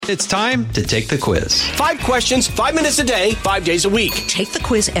It's time to take the quiz. 5 questions, 5 minutes a day, 5 days a week. Take the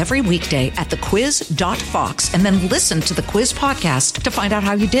quiz every weekday at thequiz.fox and then listen to the quiz podcast to find out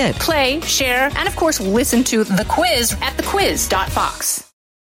how you did. Play, share, and of course, listen to the quiz at thequiz.fox.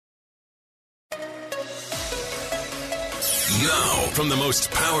 Now, from the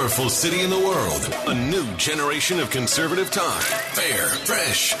most powerful city in the world, a new generation of conservative talk. Fair,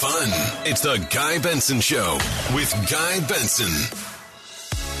 fresh, fun. It's the Guy Benson Show with Guy Benson.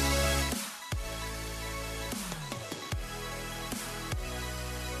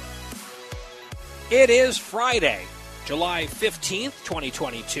 It is Friday, July 15th,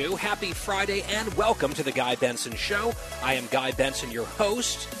 2022. Happy Friday and welcome to the Guy Benson Show. I am Guy Benson, your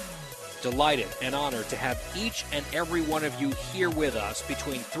host. Delighted and honored to have each and every one of you here with us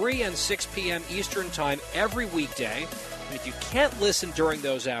between 3 and 6 p.m. Eastern Time every weekday. And if you can't listen during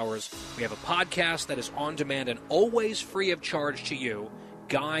those hours, we have a podcast that is on demand and always free of charge to you.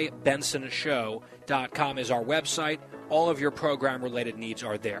 GuyBensonShow.com is our website. All of your program-related needs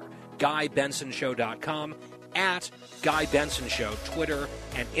are there. GuyBensonShow.com, at Guy Benson Show, Twitter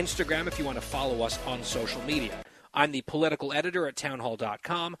and Instagram if you want to follow us on social media. I'm the political editor at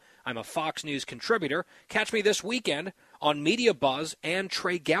townhall.com. I'm a Fox News contributor. Catch me this weekend on Media Buzz and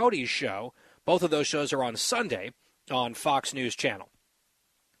Trey Gowdy's show. Both of those shows are on Sunday on Fox News Channel.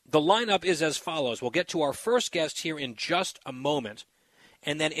 The lineup is as follows. We'll get to our first guest here in just a moment.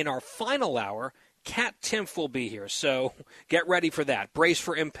 And then in our final hour, Kat Timpf will be here. So get ready for that. Brace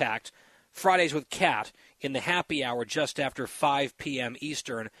for impact. Fridays with Kat in the happy hour just after 5 p.m.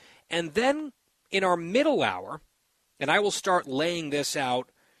 Eastern. And then in our middle hour, and I will start laying this out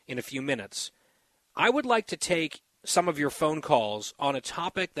in a few minutes, I would like to take some of your phone calls on a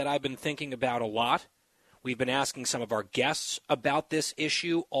topic that I've been thinking about a lot. We've been asking some of our guests about this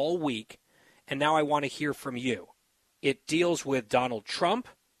issue all week, and now I want to hear from you. It deals with Donald Trump,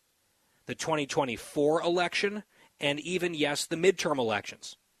 the 2024 election, and even, yes, the midterm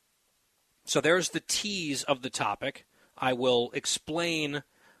elections. So there's the tease of the topic. I will explain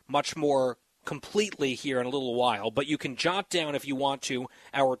much more completely here in a little while, but you can jot down, if you want to,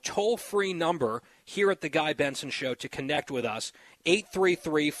 our toll-free number here at the Guy Benson Show to connect with us,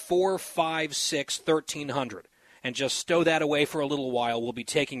 833-456-1300. And just stow that away for a little while. We'll be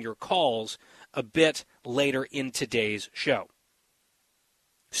taking your calls a bit later in today's show.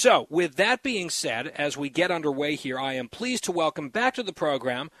 So, with that being said, as we get underway here, I am pleased to welcome back to the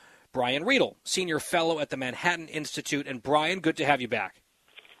program Brian Riedl, Senior Fellow at the Manhattan Institute. And Brian, good to have you back.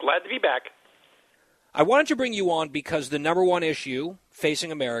 Glad to be back. I wanted to bring you on because the number one issue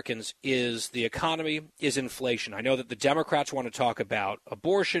facing Americans is the economy, is inflation. I know that the Democrats want to talk about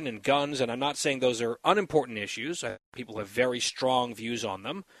abortion and guns, and I'm not saying those are unimportant issues. People have very strong views on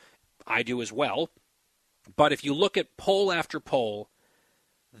them. I do as well. But if you look at poll after poll,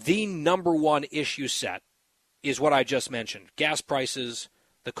 the number one issue set is what I just mentioned. Gas prices,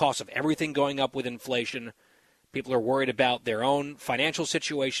 the cost of everything going up with inflation. People are worried about their own financial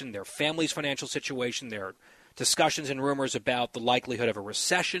situation, their family's financial situation. There are discussions and rumors about the likelihood of a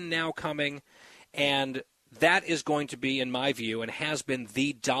recession now coming. And that is going to be, in my view, and has been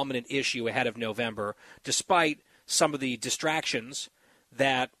the dominant issue ahead of November, despite some of the distractions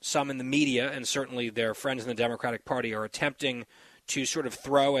that some in the media and certainly their friends in the Democratic Party are attempting to sort of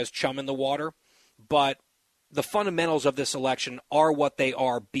throw as chum in the water. But the fundamentals of this election are what they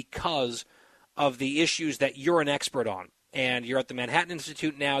are because of the issues that you're an expert on. And you're at the Manhattan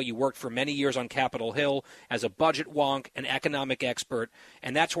Institute now. You worked for many years on Capitol Hill as a budget wonk, an economic expert.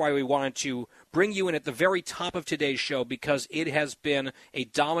 And that's why we wanted to bring you in at the very top of today's show, because it has been a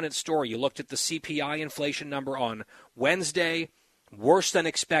dominant story. You looked at the CPI inflation number on Wednesday, worse than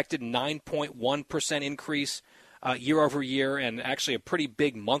expected, 9.1% increase year over year, and actually a pretty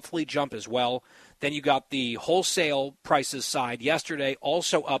big monthly jump as well. Then you got the wholesale prices side yesterday,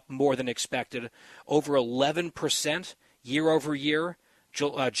 also up more than expected, over 11% year over year,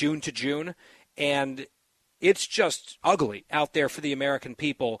 June to June. And it's just ugly out there for the American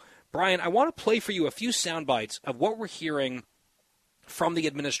people. Brian, I want to play for you a few sound bites of what we're hearing from the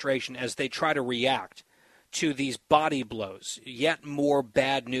administration as they try to react to these body blows. Yet more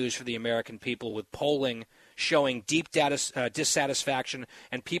bad news for the American people, with polling showing deep dissatisfaction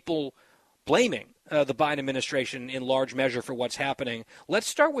and people blaming the Biden administration in large measure for what's happening. Let's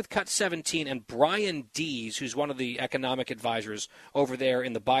start with Cut 17 and Brian Dees, who's one of the economic advisors over there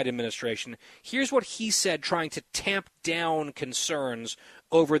in the Biden administration. Here's what he said, trying to tamp down concerns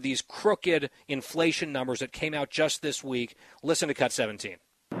over these crooked inflation numbers that came out just this week. Listen to Cut 17.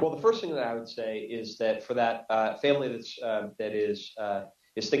 Well, the first thing that I would say is that for that family that is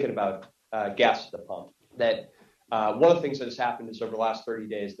thinking about gas at the pump, that One of the things that has happened is over the last 30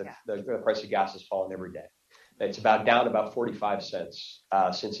 days, the price of gas has fallen every day. It's down about 45 cents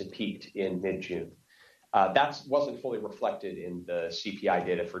since it peaked in mid-June. That wasn't fully reflected in the CPI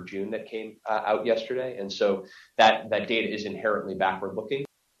data for June that came out yesterday. And so that data is inherently backward-looking.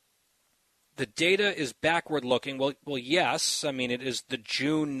 The data is backward-looking. Well, yes. I mean, it is the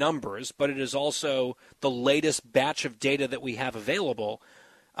June numbers, but it is also the latest batch of data that we have available.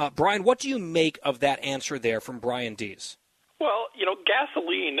 Brian, what do you make of that answer there from Brian Deese? Well,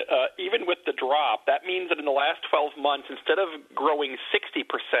 gasoline, even with the drop, that means that in the last 12 months, instead of growing 60%,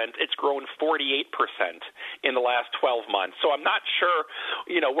 it's grown 48% in the last 12 months. So I'm not sure,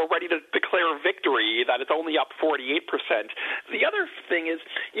 we're ready to declare victory that it's only up 48%. The other thing is,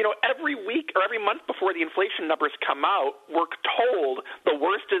 every week or every month before the inflation numbers come out, we're told the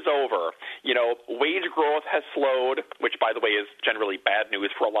worst is over. Wage growth has slowed, which, by the way, is generally bad news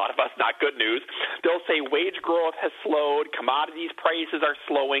for a lot of us, not good news. They'll say wage growth has slowed, commodities prices are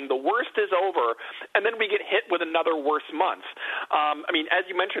slowing, the worst is over, and then we get hit with another worse month. As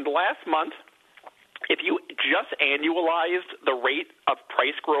you mentioned last month, if you just annualized the rate of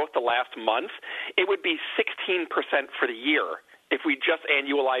price growth the last month, it would be 16% for the year if we just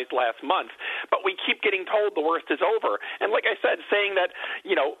annualized last month. But we keep getting told the worst is over. And like I said, saying that,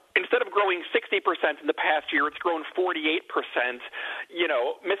 instead of growing 60% in the past year, it's grown 48%,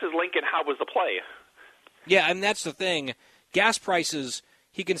 Mrs. Lincoln, how was the play? Yeah, and that's the thing. Gas prices,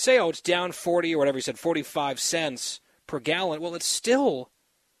 he can say, it's down 40 or whatever he said, 45 cents per gallon. Well, it's still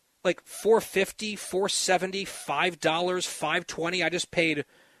like $4.50, $4.70, $5, $5.20. I just paid,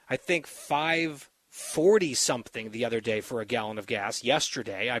 I think, $5.40 something the other day for a gallon of gas.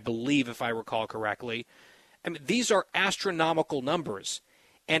 Yesterday, I believe, if I recall correctly. I mean, these are astronomical numbers.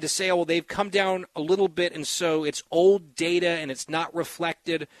 And to say, they've come down a little bit, and so it's old data and it's not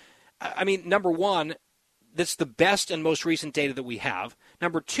reflected. I mean, number one, that's the best and most recent data that we have.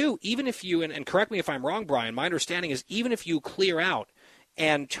 Number two, even if you, and correct me if I'm wrong, Brian, my understanding is even if you clear out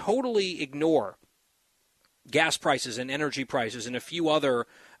and totally ignore gas prices and energy prices and a few other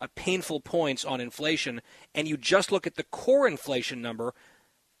painful points on inflation, and you just look at the core inflation number,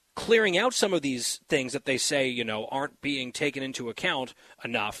 clearing out some of these things that they say, aren't being taken into account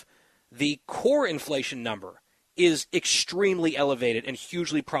enough, the core inflation number is extremely elevated and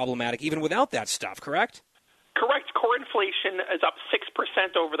hugely problematic even without that stuff, correct? Correct. Core inflation is up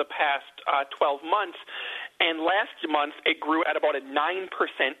 6% over the past 12 months, and last month it grew at about a 9%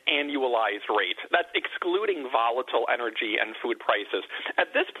 annualized rate. That's excluding volatile energy and food prices.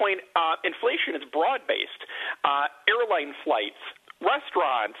 At this point, inflation is broad-based. Airline flights,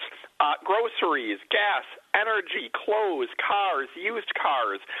 restaurants, groceries, gas, energy, clothes, cars, used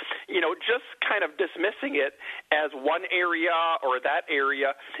cars, just kind of dismissing it as one area or that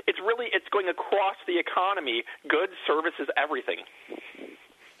area. It's going across the economy, goods, services, everything.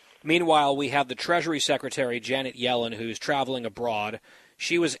 Meanwhile, we have the Treasury Secretary, Janet Yellen, who's traveling abroad.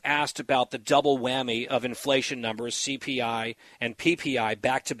 She was asked about the double whammy of inflation numbers, CPI and PPI,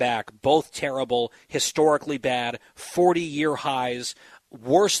 back-to-back, both terrible, historically bad, 40-year highs,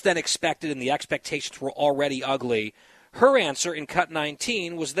 worse than expected, and the expectations were already ugly. Her answer in Cut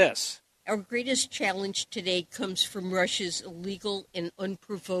 19 was this. Our greatest challenge today comes from Russia's illegal and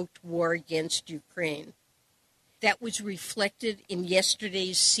unprovoked war against Ukraine. That was reflected in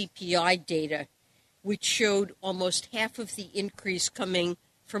yesterday's CPI data, which showed almost half of the increase coming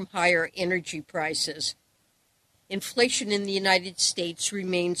from higher energy prices. Inflation in the United States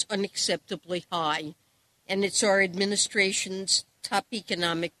remains unacceptably high, and it's our administration's top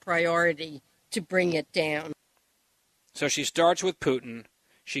economic priority to bring it down. So she starts with Putin.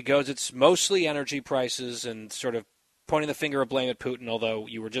 She goes, it's mostly energy prices, and sort of pointing the finger of blame at Putin, although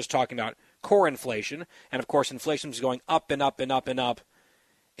you were just talking about core inflation. And, of course, inflation is going up and up and up and up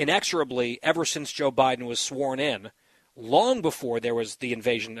inexorably ever since Joe Biden was sworn in, long before there was the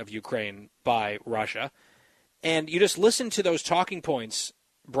invasion of Ukraine by Russia. And you just listen to those talking points,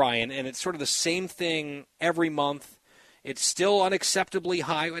 Brian, and it's sort of the same thing every month. It's still unacceptably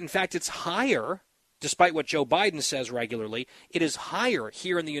high. In fact, it's higher, despite what Joe Biden says regularly. It is higher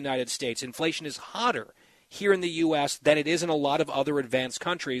here in the United States. Inflation is hotter here in the U.S. than it is in a lot of other advanced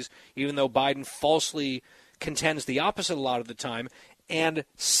countries, even though Biden falsely contends the opposite a lot of the time. And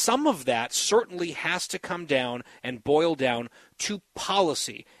some of that certainly has to come down and boil down to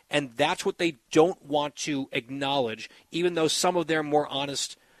policy. And that's what they don't want to acknowledge, even though some of their more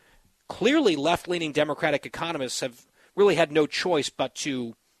honest, clearly left-leaning Democratic economists have really had no choice but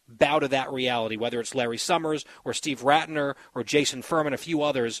to bow to that reality, whether it's Larry Summers or Steve Ratner or Jason Furman, a few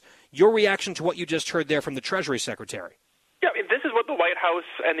others. Your reaction to what you just heard there from the Treasury Secretary? Yeah, this is what the White House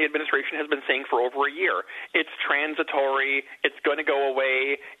and the administration has been saying for over a year. It's transitory. It's going to go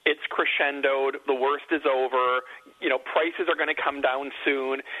away. It's crescendoed. The worst is over. Prices are going to come down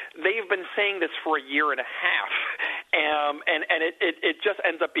soon. They've been saying this for a year and a half, and it just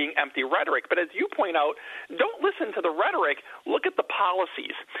ends up being empty rhetoric. But as you point out, don't listen to the rhetoric. Look at the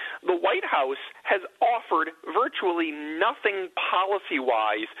policies. The White House has offered virtually nothing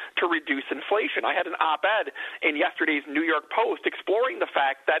policy-wise to reduce inflation. I had an op-ed in yesterday's New York Post exploring the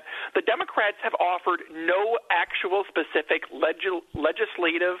fact that the Democrats have offered no actual specific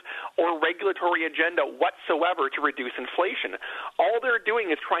legislative or regulatory agenda whatsoever to reduce inflation. All they're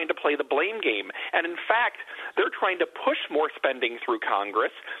doing is trying to play the blame game. And in fact, they're trying to push more spending through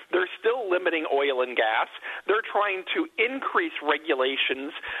Congress. They're still limiting oil and gas. They're trying to increase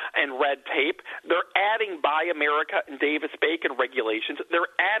regulations and red tape. They're adding Buy America and Davis-Bacon regulations.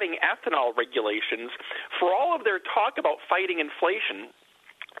 They're adding ethanol regulations. For all of their talk about fighting inflation,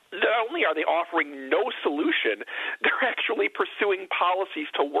 not only are they offering no solution, they're actually pursuing policies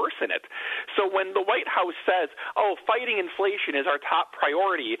to worsen it. So when the White House says, fighting inflation is our top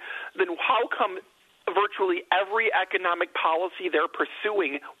priority, then how come virtually every economic policy they're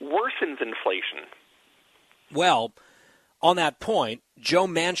pursuing worsens inflation? Well, on that point, Joe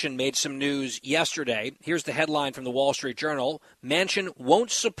Manchin made some news yesterday. Here's the headline from the Wall Street Journal. Manchin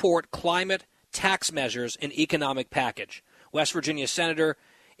won't support climate tax measures in economic package. West Virginia Senator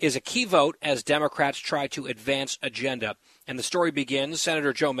is a key vote as Democrats try to advance agenda. And the story begins,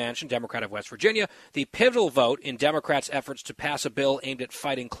 Senator Joe Manchin, Democrat of West Virginia, the pivotal vote in Democrats' efforts to pass a bill aimed at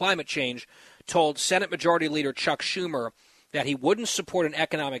fighting climate change, told Senate Majority Leader Chuck Schumer that he wouldn't support an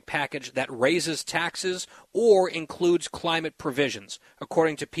economic package that raises taxes or includes climate provisions,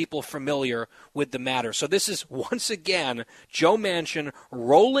 according to people familiar with the matter. So this is, once again, Joe Manchin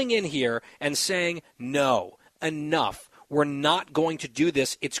rolling in here and saying, no, enough. We're not going to do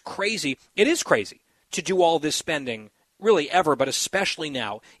this. It's crazy. It is crazy to do all this spending, really ever, but especially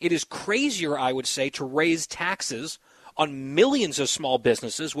now. It is crazier, I would say, to raise taxes on millions of small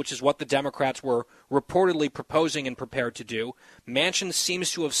businesses, which is what the Democrats were reportedly proposing and prepared to do. Manchin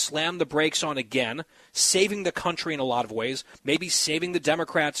seems to have slammed the brakes on again, saving the country in a lot of ways, maybe saving the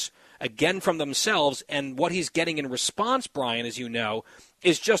Democrats again from themselves. And what he's getting in response, Brian, as you know,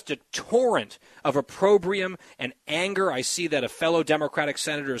 is just a torrent of opprobrium and anger. I see that a fellow Democratic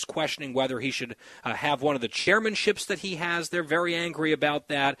senator is questioning whether he should have one of the chairmanships that he has. They're very angry about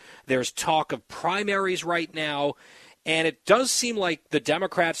that. There's talk of primaries right now. And it does seem like the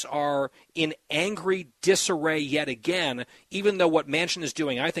Democrats are in angry disarray yet again, even though what Manchin is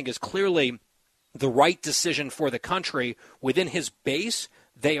doing, I think, is clearly the right decision for the country. Within his base,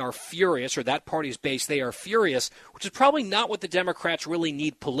 they are furious, or that party's base, they are furious, which is probably not what the Democrats really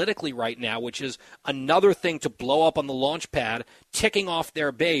need politically right now, which is another thing to blow up on the launch pad, ticking off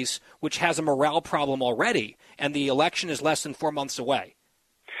their base, which has a morale problem already, and the election is less than 4 months away.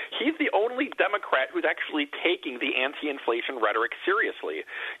 He's the only Democrat who's actually taking the anti-inflation rhetoric seriously.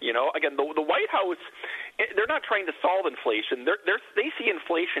 Again, the White House, they're not trying to solve inflation. They see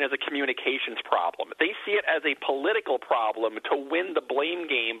inflation as a communications problem. They see it as a political problem to win the blame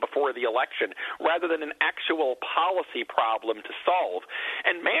game before the election rather than an actual policy problem to solve.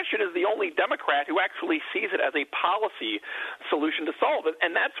 And Manchin is the only Democrat who actually sees it as a policy solution to solve it.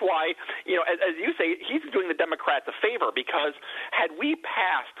 And that's why, as you say, he's doing the Democrats a favor, because had we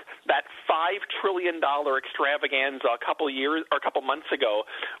passed that $5 trillion extravaganza a couple months ago,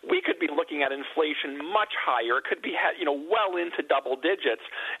 we could be looking at inflation much higher. It could be, well into double digits,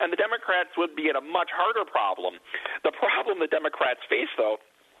 and the Democrats would be in a much harder problem. The problem the Democrats face, though,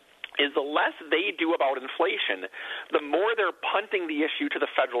 is the less they do about inflation, the more they're punting the issue to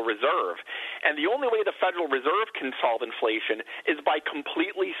the Federal Reserve. And the only way the Federal Reserve can solve inflation is by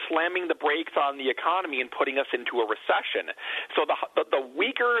completely slamming the brakes on the economy and putting us into a recession. So the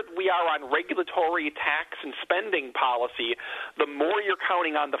weaker we are on regulatory, tax, and spending policy, the more you're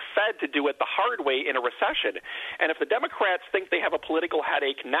counting on the Fed to do it the hard way in a recession. And if the Democrats think they have a political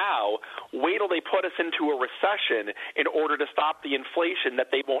headache now, wait till they put us into a recession in order to stop the inflation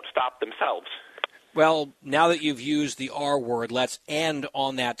that they won't stop themselves. Well, now that you've used the R word, let's end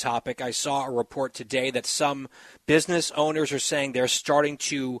on that topic. I saw a report today that some business owners are saying they're starting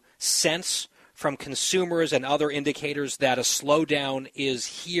to sense from consumers and other indicators that a slowdown is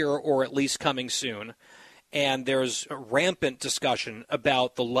here, or at least coming soon. And there's a rampant discussion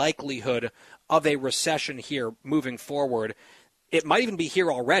about the likelihood of a recession here moving forward. It might even be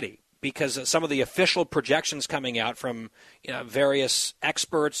here already, because some of the official projections coming out from various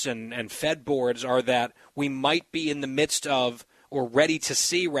experts and Fed boards are that we might be in the midst of or ready to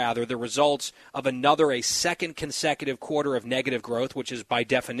see, rather, the results of a second consecutive quarter of negative growth, which is by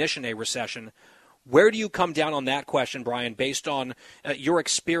definition a recession. Where do you come down on that question, Brian, based on your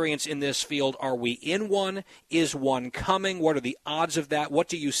experience in this field? Are we in one? Is one coming? What are the odds of that? What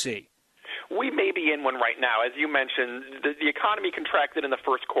do you see? We may be in one right now. As you mentioned, the economy contracted in the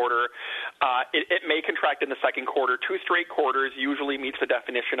first quarter. It may contract in the second quarter. 2 straight quarters usually meets the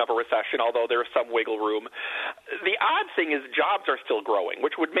definition of a recession, although there's some wiggle room. The odd thing is jobs are still growing,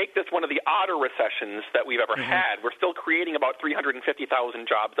 which would make this one of the odder recessions that we've ever had. We're still creating about 350,000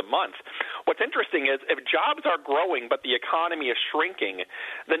 jobs a month. What's interesting is if jobs are growing but the economy is shrinking,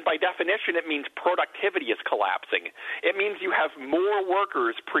 then by definition it means productivity is collapsing. It means you have more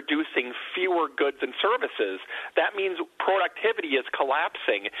workers producing fewer goods and services. That means productivity is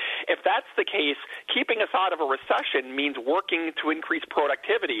collapsing. If that's the case, keeping us out of a recession means working to increase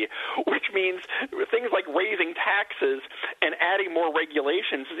productivity, which means things like raising taxes and adding more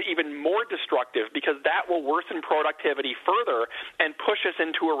regulations is even more destructive because that will worsen productivity further and push us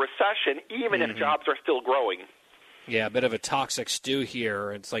into a recession even if jobs are still growing. Yeah, a bit of a toxic stew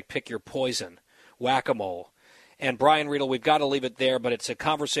here. It's like pick your poison, whack-a-mole. And Brian Riedl, we've got to leave it there, but it's a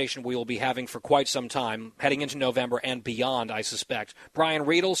conversation we will be having for quite some time, heading into November and beyond, I suspect. Brian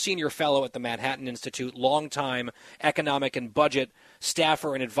Riedl, Senior Fellow at the Manhattan Institute, longtime economic and budget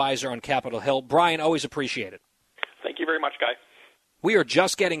staffer and advisor on Capitol Hill. Brian, always appreciate it. Thank you very much, Guy. We are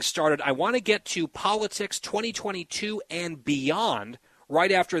just getting started. I want to get to politics 2022 and beyond.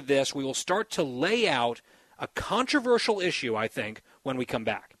 Right after this, we will start to lay out a controversial issue, I think, when we come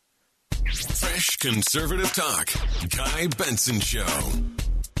back. Fresh conservative talk. Guy Benson Show.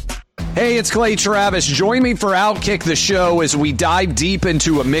 Hey, it's Clay Travis. Join me for Outkick the Show as we dive deep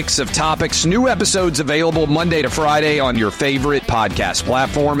into a mix of topics. New episodes available Monday to Friday on your favorite podcast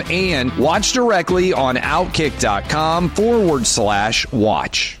platform and watch directly on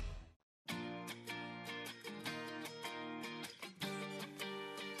Outkick.com/watch.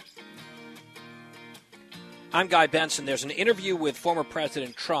 I'm Guy Benson. There's an interview with former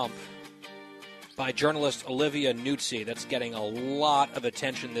President Trump by journalist Olivia Nuzzi that's getting a lot of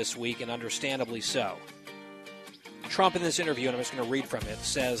attention this week, and understandably so. Trump in this interview, and I'm just going to read from it,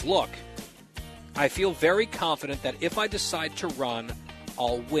 says, "Look, I feel very confident that if I decide to run,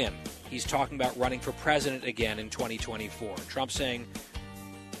 I'll win." He's talking about running for president again in 2024. Trump saying,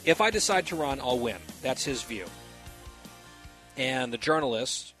 if I decide to run, I'll win. That's his view. And the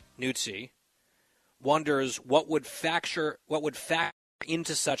journalist, Nuzzi, wonders what would factor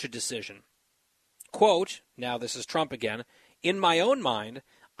into such a decision. Quote, now this is Trump again, "In my own mind,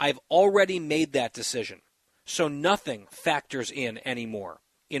 I've already made that decision, so nothing factors in anymore.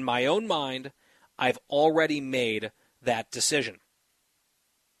 In my own mind, I've already made that decision."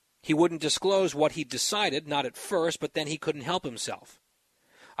 He wouldn't disclose what he decided, not at first, but then he couldn't help himself.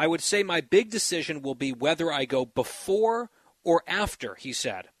 "I would say my big decision will be whether I go before or after," he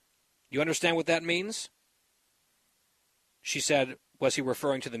said. You understand what that means? She said, was he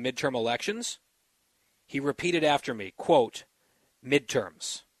referring to the midterm elections? He repeated after me, quote,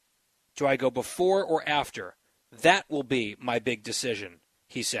 "Midterms. Do I go before or after? That will be my big decision,"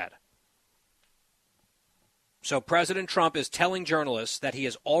 he said. So President Trump is telling journalists that he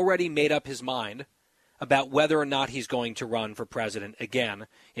has already made up his mind about whether or not he's going to run for president again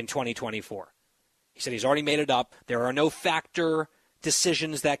in 2024. He said he's already made it up. There are no factor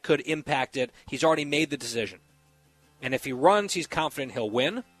decisions that could impact it. He's already made the decision. And if he runs, he's confident he'll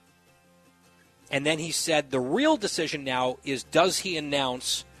win. And then he said the real decision now is, does he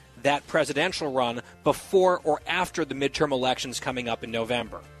announce that presidential run before or after the midterm elections coming up in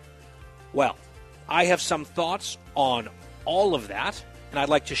November? Well, I have some thoughts on all of that, and I'd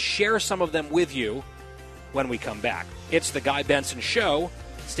like to share some of them with you when we come back. It's the Guy Benson Show.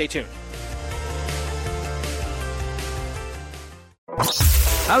 Stay tuned.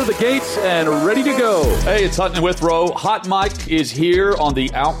 Out of the gates and ready to go. Hey, it's Hutton and Withrow. Hot Mike is here on the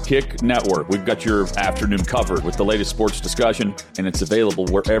Outkick Network. We've got your afternoon covered with the latest sports discussion, and it's available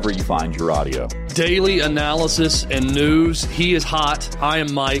wherever you find your audio. Daily analysis and news. He is hot. I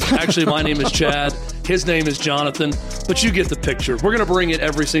am Mike. Actually, my name is Chad. His name is Jonathan, but you get the picture. We're going to bring it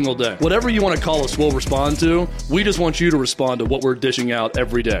every single day. Whatever you want to call us, we'll respond to. We just want you to respond to what we're dishing out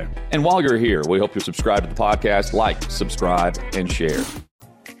every day. And while you're here, we hope you subscribe to the podcast, like, subscribe, and share.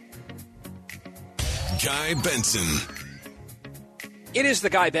 Guy Benson. It is the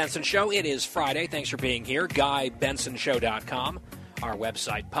Guy Benson Show. It is Friday. Thanks for being here. GuyBensonShow.com. Our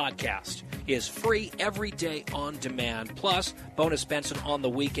website podcast is free every day on demand. Plus, bonus Benson on the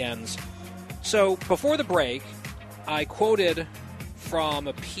weekends. So, before the break, I quoted from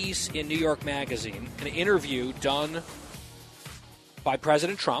a piece in New York Magazine, an interview done by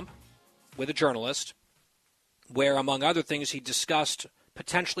President Trump with a journalist where, among other things, he discussed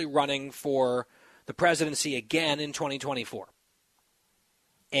potentially running for the presidency again in 2024.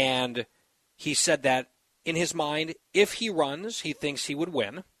 And he said that in his mind, if he runs, he thinks he would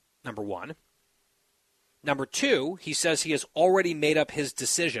win, number one. Number two, he says he has already made up his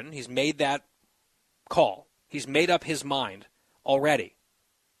decision. He's made that call. He's made up his mind already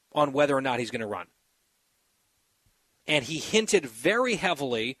on whether or not he's going to run. And he hinted very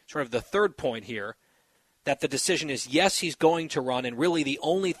heavily, sort of the third point here, that the decision is yes, he's going to run, and really the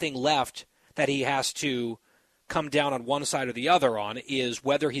only thing left that he has to come down on one side or the other on is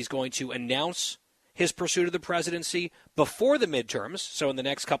whether he's going to announce his pursuit of the presidency before the midterms, so in the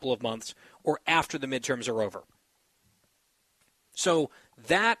next couple of months, or after the midterms are over. So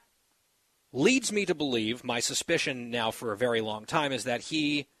that leads me to believe, my suspicion now for a very long time, is that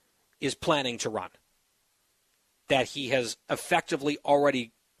he is planning to run. That he has effectively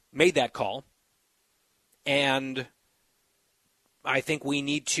already made that call. And I think we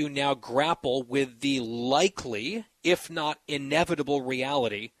need to now grapple with the likely, if not inevitable,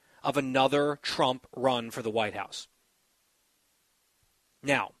 reality of another Trump run for the White House.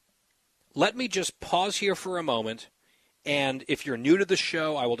 Now, let me just pause here for a moment, and if you're new to the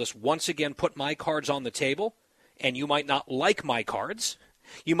show, I will just once again put my cards on the table, and you might not like my cards.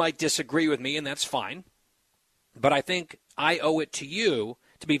 You might disagree with me, and that's fine. But I think I owe it to you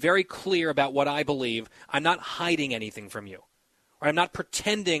to be very clear about what I believe. I'm not hiding anything from you. Or I'm not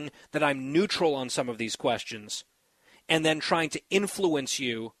pretending that I'm neutral on some of these questions and then trying to influence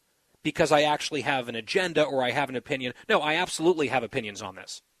you because I actually have an agenda or I have an opinion. No, I absolutely have opinions on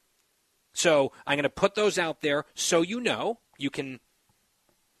this. So I'm going to put those out there so you know. You can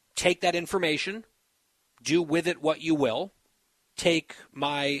take that information, do with it what you will. Take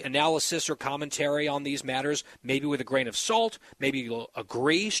my analysis or commentary on these matters, maybe with a grain of salt. Maybe you'll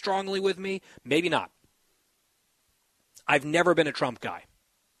agree strongly with me, maybe not. I've never been a Trump guy.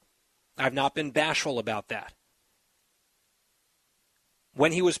 I've not been bashful about that.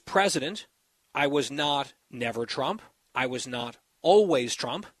 When he was president, I was not never Trump. I was not always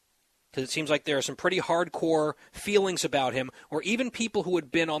Trump, because it seems like there are some pretty hardcore feelings about him, or even people who had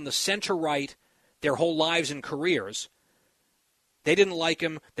been on the center-right their whole lives and careers. They didn't like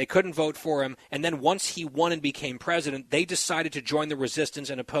him, they couldn't vote for him, and then once he won and became president, they decided to join the resistance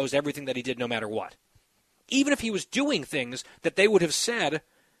and oppose everything that he did no matter what. Even if he was doing things that they would have said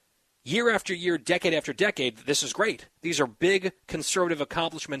year after year, decade after decade, this is great. These are big conservative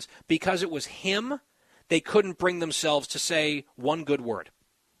accomplishments. Because it was him, they couldn't bring themselves to say one good word.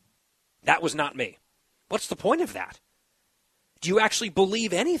 That was not me. What's the point of that? Do you actually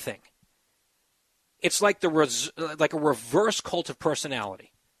believe anything? It's like a reverse cult of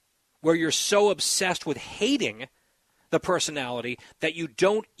personality, where you're so obsessed with hating the personality that you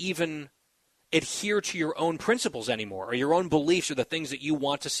don't even adhere to your own principles anymore, or your own beliefs, or the things that you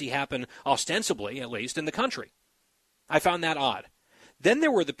want to see happen, ostensibly, at least, in the country. I found that odd. Then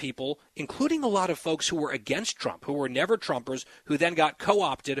there were the people, including a lot of folks who were against Trump, who were never Trumpers, who then got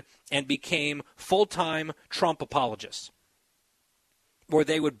co-opted and became full-time Trump apologists, where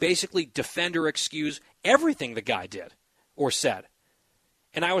they would basically defend or excuse everything the guy did or said.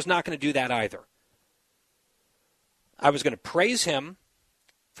 And I was not going to do that either. I was going to praise him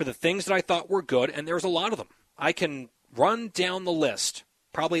for the things that I thought were good, and there's a lot of them. I can run down the list.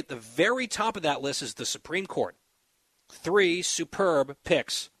 Probably at the very top of that list is the Supreme Court. 3 superb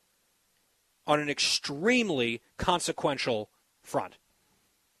picks on an extremely consequential front.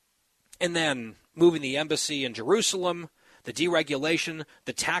 And then moving the embassy in Jerusalem, the deregulation,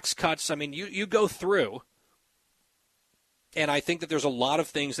 the tax cuts. I mean, you go through, and I think that there's a lot of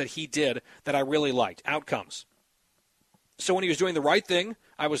things that he did that I really liked, outcomes. So when he was doing the right thing,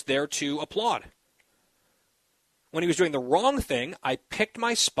 I was there to applaud. When he was doing the wrong thing, I picked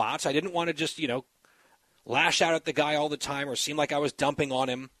my spots. I didn't want to just, lash out at the guy all the time or seem like I was dumping on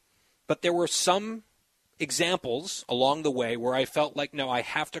him. But there were some examples along the way where I felt like, no, I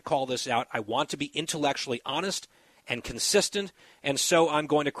have to call this out. I want to be intellectually honest and consistent, and so I'm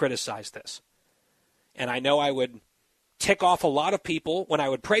going to criticize this. And I know I would tick off a lot of people when I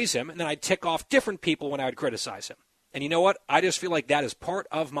would praise him, and then I'd tick off different people when I would criticize him. And you know what? I just feel like that is part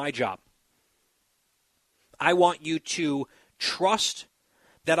of my job. I want you to trust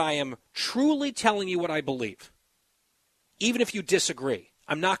that I am truly telling you what I believe, even if you disagree.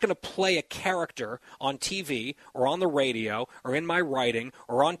 I'm not going to play a character on TV or on the radio or in my writing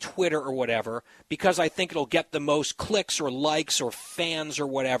or on Twitter or whatever because I think it'll get the most clicks or likes or fans or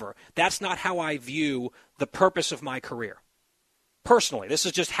whatever. That's not how I view the purpose of my career. Personally, this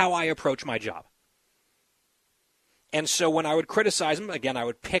is just how I approach my job. And so when I would criticize him, again, I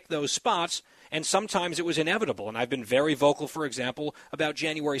would pick those spots, and sometimes it was inevitable. And I've been very vocal, for example, about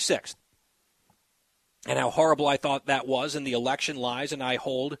January 6th and how horrible I thought that was, and the election lies, and I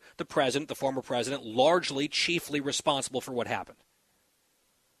hold the president, the former president, largely, chiefly responsible for what happened.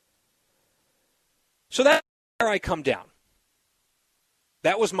 So that's where I come down.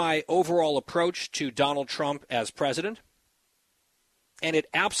 That was my overall approach to Donald Trump as president. And it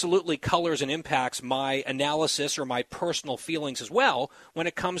absolutely colors and impacts my analysis or my personal feelings as well when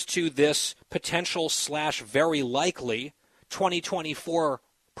it comes to this potential / very likely 2024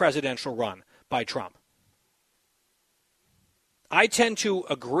 presidential run by Trump. I tend to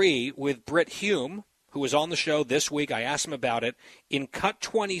agree with Brit Hume, who was on the show this week. I asked him about it. In Cut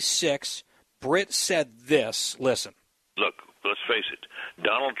 26, Brit said this. Listen. Look, let's face it.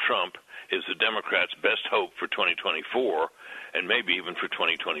 Donald Trump is the Democrats' best hope for 2024 and maybe even for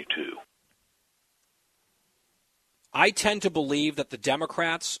 2022. I tend to believe that the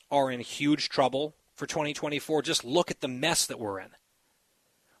Democrats are in huge trouble for 2024. Just look at the mess that we're in.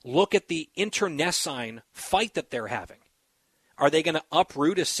 Look at the internecine fight that they're having. Are they going to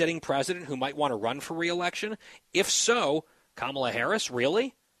uproot a sitting president who might want to run for re-election? If so, Kamala Harris,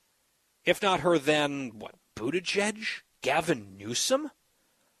 really? If not her, then what, Buttigieg? Gavin Newsom?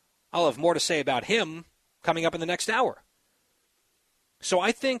 I'll have more to say about him coming up in the next hour. So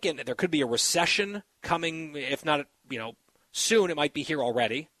I think there could be a recession coming, if not, soon. It might be here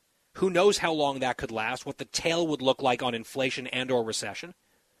already. Who knows how long that could last, what the tail would look like on inflation and or recession.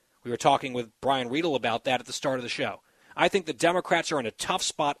 We were talking with Brian Riedel about that at the start of the show. I think the Democrats are in a tough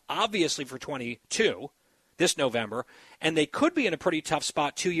spot, obviously, for 22, this November, and they could be in a pretty tough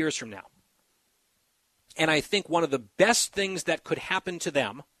spot 2 years from now. And I think one of the best things that could happen to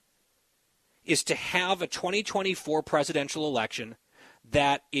them is to have a 2024 presidential election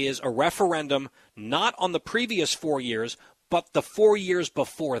that is a referendum not on the previous 4 years, but the 4 years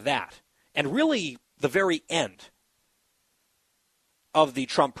before that, and really the very end of the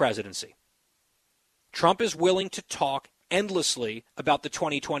Trump presidency. Trump is willing to talk endlessly about the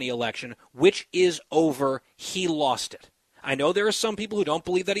 2020 election, which is over. He lost it. I know there are some people who don't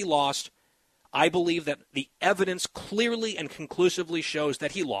believe that he lost. I believe that the evidence clearly and conclusively shows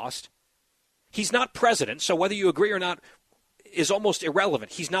that he lost. He's not president, so whether you agree or not is almost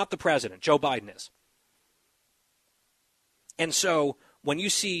irrelevant. He's not the president. Joe Biden is. And so when you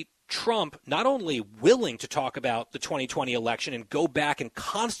see Trump not only willing to talk about the 2020 election and go back and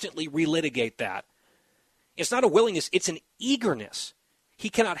constantly relitigate that, it's not a willingness, it's an eagerness. He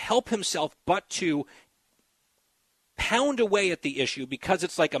cannot help himself but to pound away at the issue because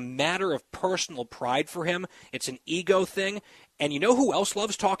it's like a matter of personal pride for him. It's an ego thing. And you know who else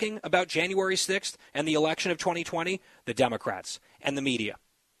loves talking about January 6th and the election of 2020? The Democrats and the media.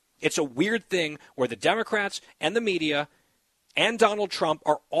 It's a weird thing where the Democrats and the media and Donald Trump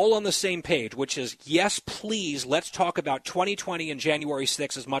are all on the same page, which is, yes, please, let's talk about 2020 and January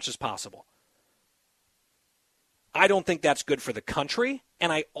 6th as much as possible. I don't think that's good for the country,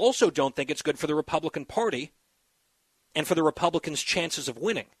 and I also don't think it's good for the Republican Party and for the Republicans' chances of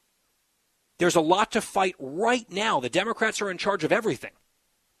winning. There's a lot to fight right now. The Democrats are in charge of everything.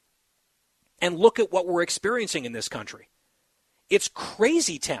 And look at what we're experiencing in this country. It's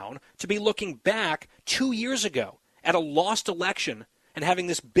crazy town to be looking back 2 years ago at a lost election and having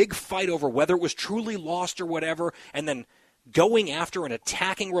this big fight over whether it was truly lost or whatever, and then going after and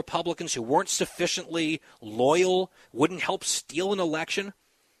attacking Republicans who weren't sufficiently loyal, wouldn't help steal an election.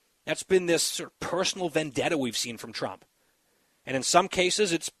 That's been this sort of personal vendetta we've seen from Trump. And in some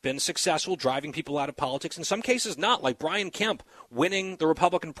cases, it's been successful, driving people out of politics. In some cases, not, like Brian Kemp winning the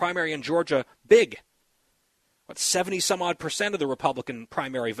Republican primary in Georgia big. 70-some-odd% of the Republican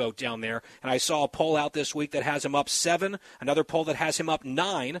primary vote down there. And I saw a poll out this week that has him up 7, another poll that has him up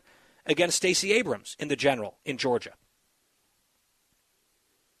 9 against Stacey Abrams in the general in Georgia.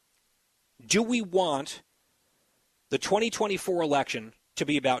 Do we want the 2024 election to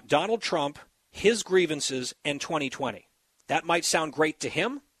be about Donald Trump, his grievances, and 2020? That might sound great to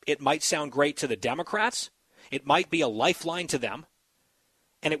him. It might sound great to the Democrats. It might be a lifeline to them.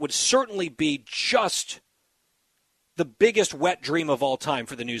 And it would certainly be just the biggest wet dream of all time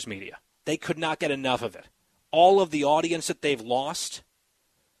for the news media. They could not get enough of it. All of the audience that they've lost,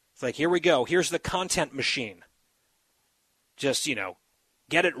 it's like, here we go. Here's the content machine. Just,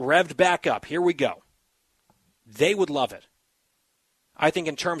 get it revved back up. Here we go. They would love it. I think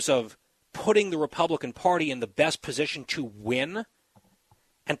in terms of putting the Republican Party in the best position to win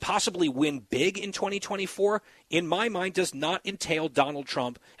and possibly win big in 2024, in my mind, does not entail Donald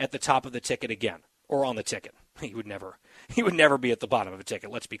Trump at the top of the ticket again, or on the ticket. He would never be at the bottom of a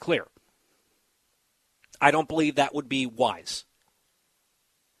ticket, let's be clear. I don't believe that would be wise.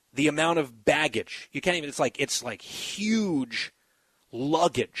 The amount of baggage, you can't even, it's like huge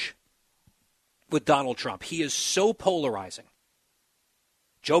luggage with Donald Trump. He is so polarizing.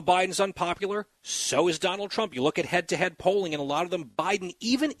 Joe Biden's unpopular, so is Donald Trump. You look at head-to-head polling, and a lot of them, Biden,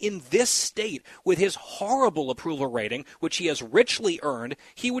 even in this state, with his horrible approval rating, which he has richly earned,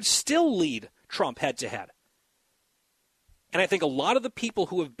 he would still lead Trump head-to-head. And I think a lot of the people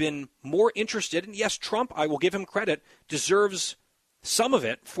who have been more interested, and yes, Trump, I will give him credit, deserves some of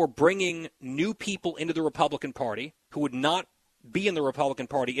it for bringing new people into the Republican Party who would not be in the Republican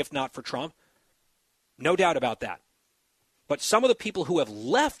Party if not for Trump. No doubt about that. But some of the people who have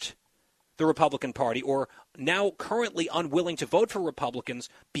left the Republican Party or now currently unwilling to vote for Republicans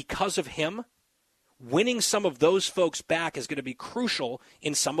because of him, winning some of those folks back is going to be crucial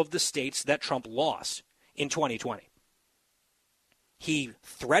in some of the states that Trump lost in 2020. He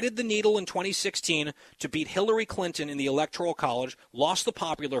threaded the needle in 2016 to beat Hillary Clinton in the Electoral College, lost the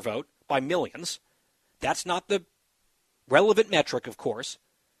popular vote by millions. That's not the relevant metric, of course.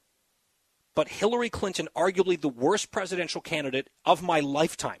 But Hillary Clinton, arguably the worst presidential candidate of my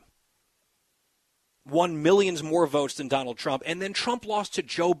lifetime, won millions more votes than Donald Trump. And then Trump lost to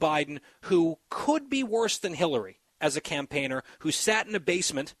Joe Biden, who could be worse than Hillary as a campaigner, who sat in a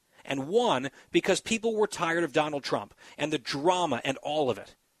basement and won because people were tired of Donald Trump and the drama and all of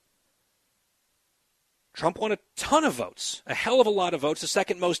it. Trump won a ton of votes, a hell of a lot of votes, the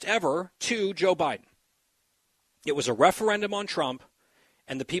second most ever to Joe Biden. It was a referendum on Trump,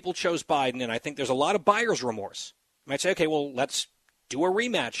 and the people chose Biden, and I think there's a lot of buyer's remorse. You might say, okay, well, let's do a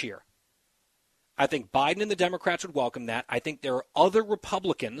rematch here. I think Biden and the Democrats would welcome that. I think there are other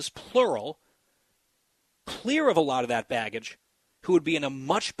Republicans, plural, clear of a lot of that baggage, who would be in a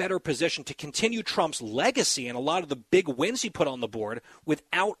much better position to continue Trump's legacy and a lot of the big wins he put on the board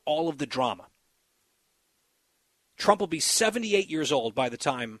without all of the drama. Trump will be 78 years old by the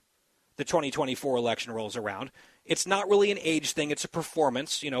time the 2024 election rolls around. It's not really an age thing. It's a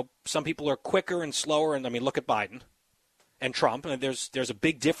performance. You know, some people are quicker and slower. And I mean, look at Biden and Trump. And there's a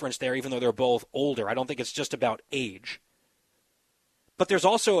big difference there, even though they're both older. I don't think it's just about age. But there's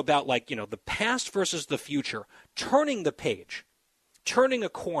also about, like, you know, the past versus the future, turning the page, turning a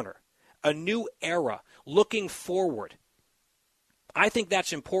corner, a new era, looking forward. I think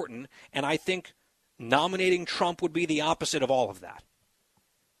that's important. And I think nominating Trump would be the opposite of all of that.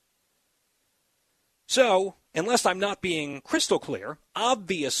 So, unless I'm not being crystal clear,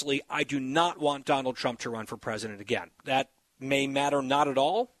 obviously I do not want Donald Trump to run for president again. That may matter not at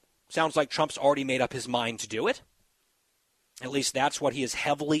all. Sounds like Trump's already made up his mind to do it. At least that's what he is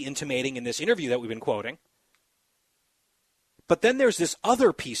heavily intimating in this interview that we've been quoting. But then there's this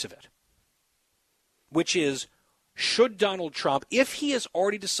other piece of it, which is, should Donald Trump, if he has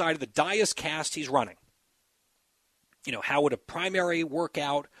already decided the die is cast, he's running, you know, how would a primary work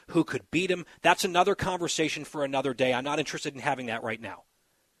out? Who could beat him? That's another conversation for another day. I'm not interested in having that right now.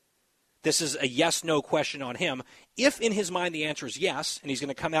 This is a yes-no question on him. If in his mind the answer is yes, and he's going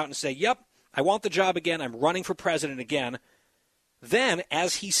to come out and say, yep, I want the job again, I'm running for president again, then,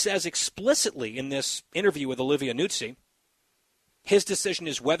 as he says explicitly in this interview with Olivia Nuzzi, his decision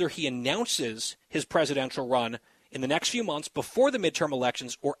is whether he announces his presidential run in the next few months before the midterm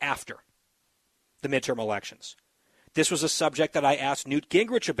elections or after the midterm elections. This was a subject that I asked Newt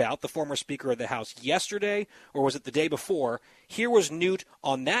Gingrich about, the former Speaker of the House, yesterday, or was it the day before? Here was Newt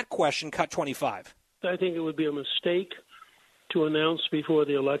on that question, cut 25. I think it would be a mistake to announce before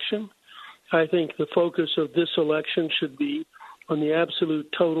the election. I think the focus of this election should be on the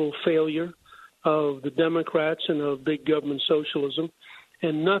absolute total failure of the Democrats and of big government socialism,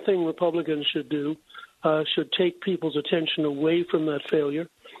 and nothing Republicans should do should take people's attention away from that failure.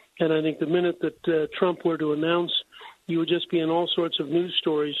 And I think the minute that Trump were to announce, you would just be in all sorts of news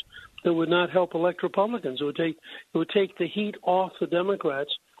stories that would not help elect Republicans. It would take the heat off the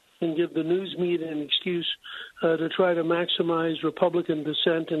Democrats and give the news media an excuse to try to maximize Republican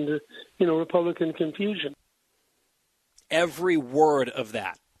dissent and Republican confusion. Every word of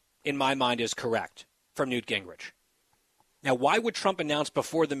that, in my mind, is correct from Newt Gingrich. Now, why would Trump announce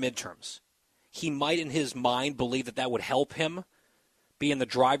before the midterms? He might, in his mind, believe that that would help him be in the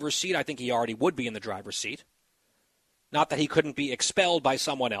driver's seat. I think he already would be in the driver's seat. Not that he couldn't be expelled by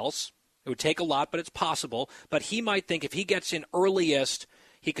someone else. It would take a lot, but it's possible. But he might think if he gets in earliest,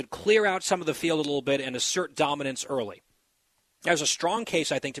 he could clear out some of the field a little bit and assert dominance early. There's a strong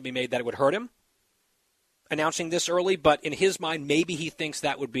case, I think, to be made that it would hurt him announcing this early, but in his mind, maybe he thinks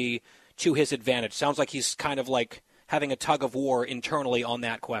that would be to his advantage. Sounds like he's kind of like having a tug of war internally on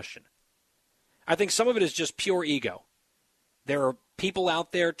that question. I think some of it is just pure ego. There are people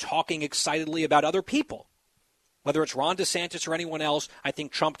out there talking excitedly about other people Whether it's Ron DeSantis or anyone else, I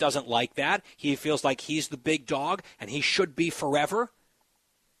think Trump doesn't like that. He feels like he's the big dog, and he should be forever.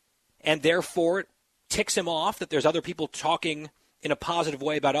 And therefore, it ticks him off that there's other people talking in a positive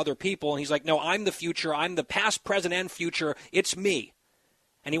way about other people. And he's like, no, I'm the future. I'm the past, present, and future. It's me.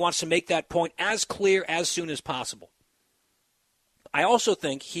 And he wants to make that point as clear as soon as possible. I also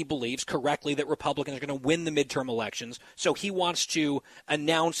think he believes correctly that Republicans are going to win the midterm elections. So he wants to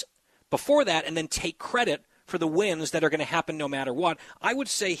announce before that and then take credit for the wins that are going to happen no matter what. I would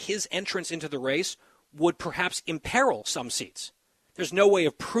say his entrance into the race would perhaps imperil some seats. There's no way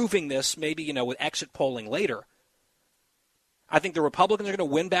of proving this, maybe, with exit polling later. I think the Republicans are going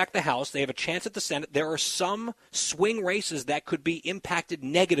to win back the House. They have a chance at the Senate. There are some swing races that could be impacted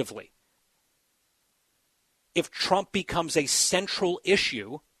negatively if Trump becomes a central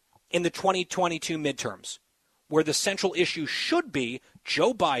issue in the 2022 midterms, where the central issue should be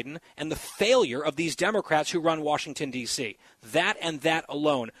Joe Biden and the failure of these Democrats who run Washington, D.C. That and that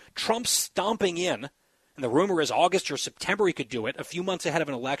alone. Trump stomping in, and the rumor is August or September he could do it, a few months ahead of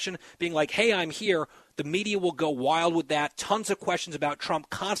an election, being like, hey, I'm here. The media will go wild with that. Tons of questions about Trump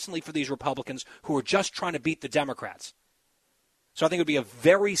constantly for these Republicans who are just trying to beat the Democrats. So I think it would be a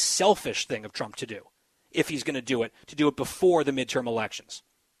very selfish thing of Trump to do, if he's going to do it before the midterm elections.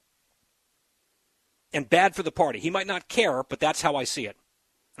 And bad for the party. He might not care, but that's how I see it.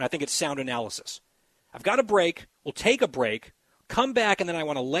 And I think it's sound analysis. I've got a break. We'll take a break, come back, and then I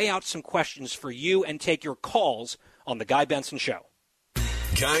want to lay out some questions for you and take your calls on The Guy Benson Show.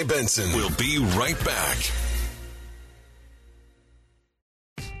 Guy Benson will be right back.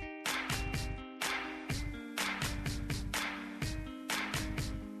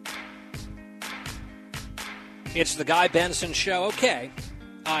 It's The Guy Benson Show. Okay,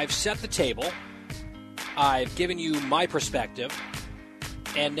 I've set the table. I've given you my perspective,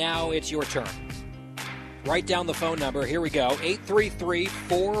 and now it's your turn. Write down the phone number. Here we go.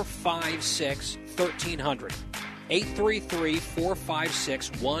 833-456-1300.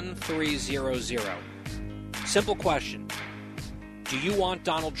 833-456-1300. Simple question. Do you want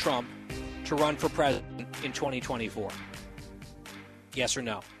Donald Trump to run for president in 2024? Yes or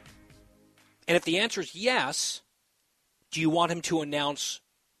no? And if the answer is yes, do you want him to announce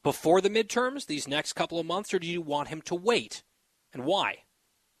before the midterms, these next couple of months, or do you want him to wait? And why?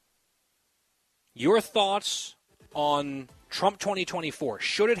 Your thoughts on Trump 2024.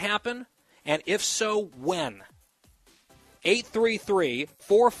 Should it happen? And if so, when?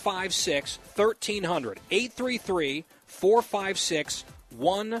 833-456-1300.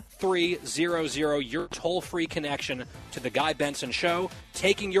 833-456-1300. Your toll-free connection to The Guy Benson Show.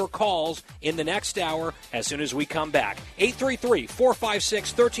 Taking your calls in the next hour as soon as we come back.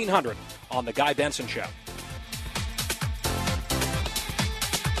 833-456-1300 on The Guy Benson Show.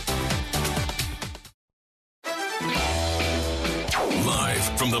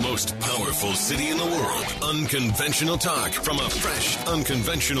 Live from the most powerful city in the world, unconventional talk from a fresh,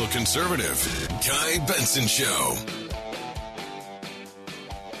 unconventional conservative. Guy Benson Show.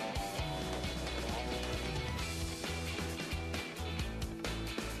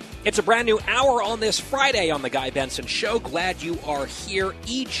 It's a brand new hour on this Friday on The Guy Benson Show. Glad you are here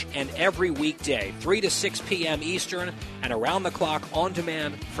each and every weekday, 3 to 6 p.m. Eastern, and around the clock on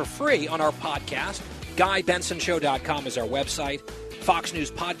demand for free on our podcast. GuyBensonShow.com is our website.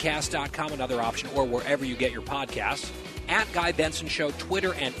 FoxNewsPodcast.com, another option, or wherever you get your podcasts. At Guy Benson Show,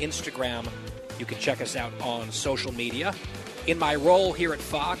 Twitter and Instagram. You can check us out on social media. In my role here at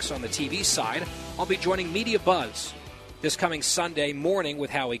Fox on the TV side, I'll be joining Media Buzz this coming Sunday morning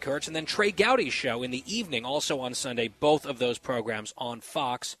with Howie Kurtz, and then Trey Gowdy's show in the evening, also on Sunday, both of those programs on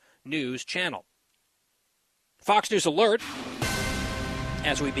Fox News Channel. Fox News Alert.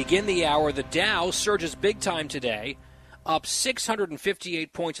 As we begin the hour, the Dow surges big time today, up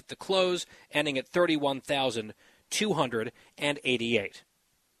 658 points at the close, ending at 31,288.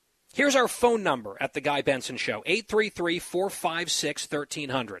 Here's our phone number at The Guy Benson Show,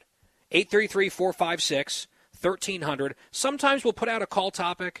 833-456-1300. 833-456-1300. Sometimes we'll put out a call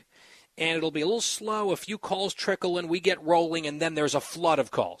topic, and it'll be a little slow. A few calls trickle in, we get rolling, and then there's a flood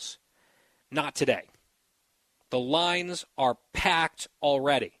of calls. Not today. The lines are packed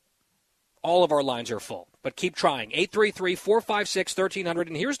already. All of our lines are full, but keep trying. 833-456-1300,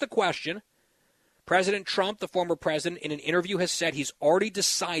 and here's the question. President Trump, the former president, in an interview has said he's already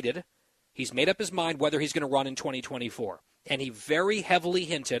decided, he's made up his mind whether he's going to run in 2024. And he very heavily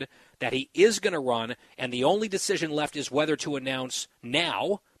hinted that he is going to run, and the only decision left is whether to announce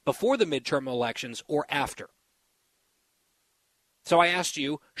now, before the midterm elections, or after. So I asked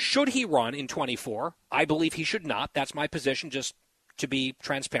you, should he run in 24? I believe he should not. That's my position, just to be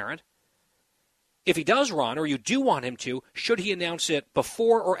transparent. If he does run, or you do want him to, should he announce it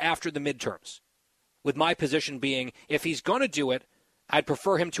before or after the midterms? With my position being, if he's going to do it, I'd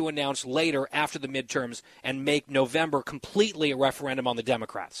prefer him to announce later after the midterms and make November completely a referendum on the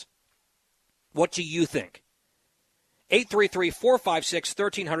Democrats. What do you think?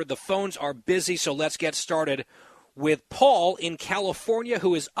 833-456-1300. The phones are busy, so let's get started with Paul in California,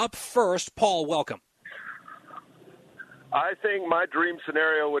 who is up first. Paul, welcome. I think my dream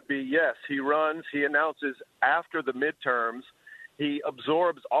scenario would be, yes, he runs, he announces after the midterms, he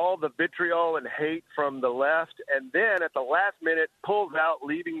absorbs all the vitriol and hate from the left, and then at the last minute pulls out,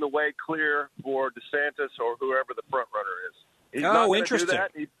 leaving the way clear for DeSantis or whoever the front runner is. He's not going to do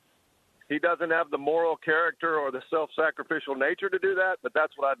that. He doesn't have the moral character or the self-sacrificial nature to do that, but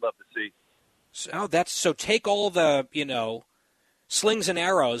that's what I'd love to see. So take all the, slings and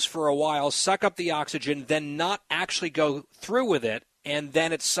arrows for a while, suck up the oxygen, then not actually go through with it, and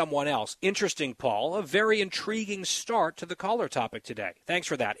then it's someone else. Interesting, Paul. A very intriguing start to the caller topic today. Thanks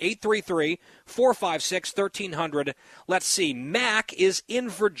for that. 833-456-1300. Let's see. Mac is in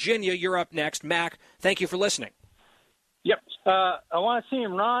Virginia. You're up next. Mac, thank you for listening. Yep. I want to see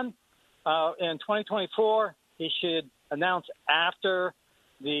him run in 2024. He should announce after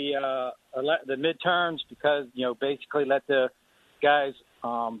the midterms because, basically let the guys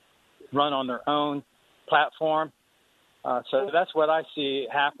run on their own platform. So that's what I see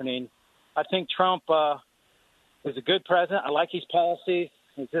happening. I think Trump is a good president. I like his policies.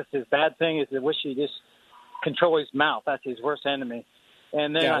 It's just his bad thing is I wish he just control his mouth. That's his worst enemy.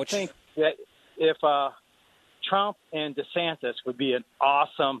 And then I think that if Trump and DeSantis would be an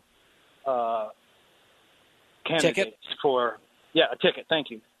awesome candidate for a ticket. Thank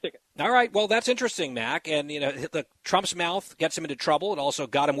you. All right. Well, that's interesting, Mac. And, Trump's mouth gets him into trouble. It also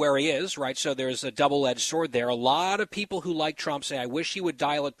got him where he is, right? So there's a double-edged sword there. A lot of people who like Trump say, I wish he would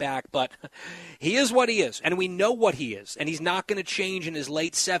dial it back, but he is what he is. And we know what he is. And he's not going to change in his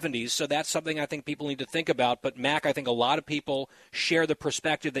late 70s. So that's something I think people need to think about. But, Mac, I think a lot of people share the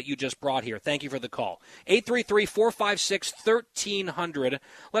perspective that you just brought here. Thank you for the call. 833-456-1300.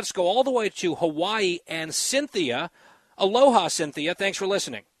 Let's go all the way to Hawaii and Cynthia. Aloha, Cynthia. Thanks for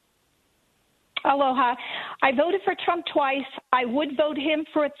listening. Aloha. I voted for Trump twice. I would vote him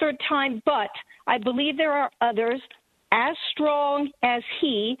for a third time, but I believe there are others as strong as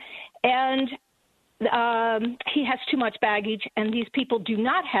he, and he has too much baggage, and these people do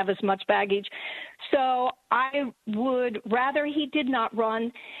not have as much baggage. So I would rather he did not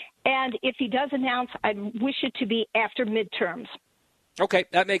run, and if he does announce, I'd wish it to be after midterms. Okay,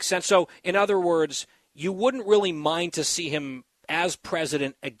 that makes sense. So, in other words, you wouldn't really mind to see him as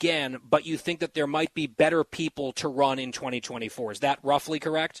president again, but you think that there might be better people to run in 2024. Is that roughly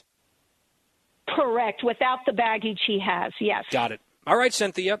correct? Correct. Without the baggage he has, yes. Got it. All right,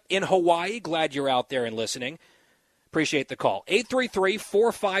 Cynthia. In Hawaii, glad you're out there and listening. Appreciate the call.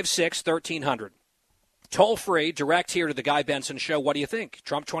 833-456-1300. Toll free, direct here to the Guy Benson Show. What do you think?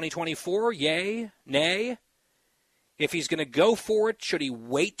 Trump 2024, yay, nay? If he's going to go for it, should he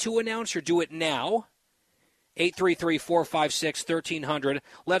wait to announce or do it now? 833-456-1300.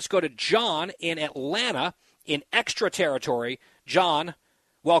 Let's go to John in Atlanta in extra territory. John,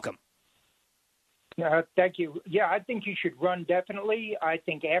 welcome. Thank you. Yeah, I think you should run definitely. I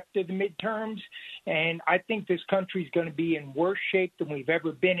think after the midterms, and I think this country's going to be in worse shape than we've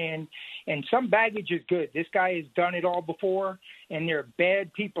ever been in. And some baggage is good. This guy has done it all before, and there are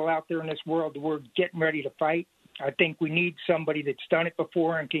bad people out there in this world that we're getting ready to fight. I think we need somebody that's done it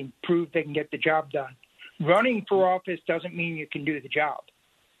before and can prove they can get the job done. Running for office doesn't mean you can do the job.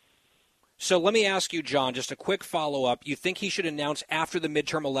 So let me ask you, John, just a quick follow-up. You think he should announce after the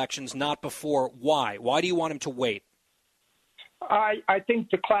midterm elections, not before. Why? Why do you want him to wait? I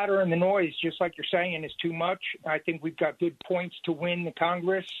think the clatter and the noise, just like you're saying, is too much. I think we've got good points to win the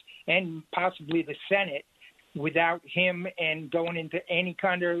Congress and possibly the Senate without him and going into any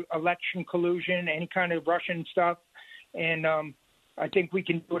kind of election collusion, any kind of Russian stuff. And I think we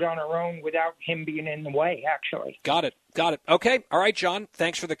can do it on our own without him being in the way, actually. Got it. Okay. All right, John.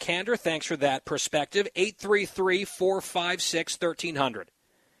 Thanks for the candor. Thanks for that perspective. 833-456-1300.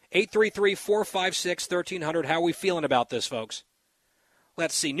 833-456-1300. How are we feeling about this, folks?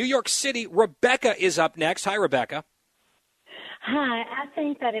 Let's see. New York City, Rebecca is up next. Hi, Rebecca. Hi. I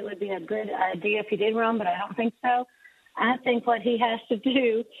think that it would be a good idea if he did run, but I don't think so. I think what he has to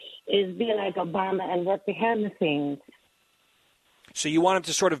do is be like Obama and work behind the scenes. So you want him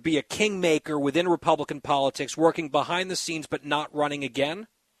to sort of be a kingmaker within Republican politics, working behind the scenes but not running again?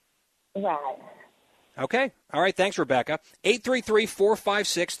 Right. Okay. All right. Thanks, Rebecca.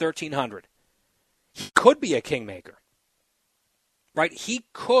 833-456-1300. He could be a kingmaker. right? He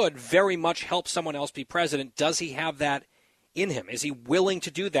could very much help someone else be president. Does he have that in him? Is he willing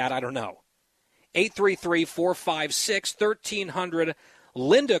to do that? I don't know. 833-456-1300.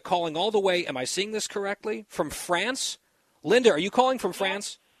 Linda calling all the way, am I seeing this correctly, from France? Linda, are you calling from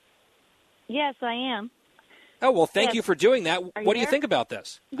France? Yes, I am. Oh, well, thank you for doing that. What do you there? think about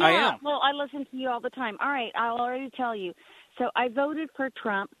this? Yeah, I am. Well, I listen to you all the time. All right, I'll already tell you. So I voted for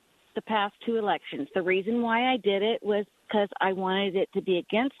Trump the past 2 elections. The reason why I did it was because I wanted it to be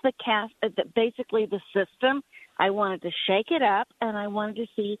against basically the system. I wanted to shake it up, and I wanted to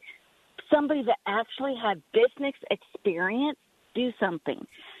see somebody that actually had business experience do something.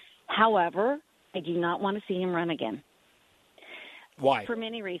 However, I do not want to see him run again. Why? For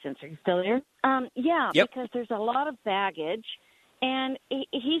many reasons. Are you still there? Yeah, Yep. Because there's a lot of baggage, and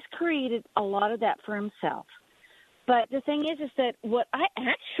he's created a lot of that for himself. But the thing is that what I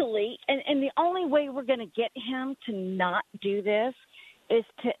actually, and the only way we're going to get him to not do this is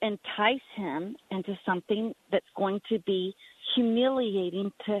to entice him into something that's going to be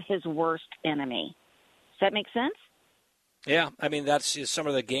humiliating to his worst enemy. Does that make sense? Yeah, I mean, that's some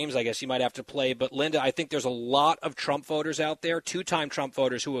of the games I guess you might have to play. But, Linda, I think there's a lot of Trump voters out there, 2-time Trump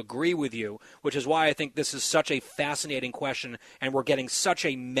voters, who agree with you, which is why I think this is such a fascinating question, and we're getting such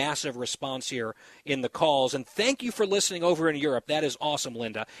a massive response here in the calls. And thank you for listening over in Europe. That is awesome,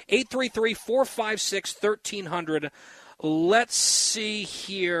 Linda. 833-456-1300. Let's see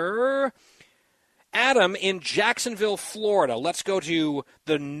here. Adam in Jacksonville, Florida. Let's go to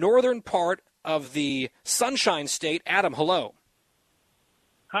the northern part of the Sunshine State. Adam, hello.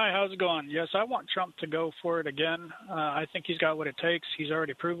 Hi, how's it going? Yes, I want Trump to go for it again. I think he's got what it takes. He's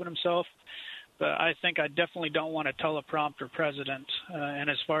already proven himself. But I think I definitely don't want a teleprompter president. And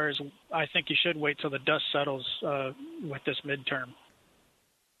as far as I think he should wait till the dust settles with this midterm.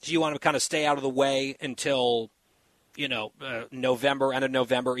 Do you want to kind of stay out of the way until, November, end of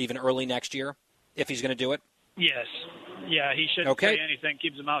November, even early next year, if he's going to do it? Yes. Yeah, he shouldn't say anything,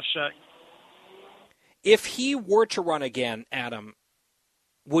 keeps his mouth shut. If he were to run again, Adam,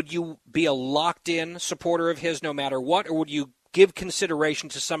 would you be a locked-in supporter of his no matter what, or would you give consideration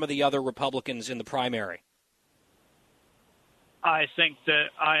to some of the other Republicans in the primary? I think that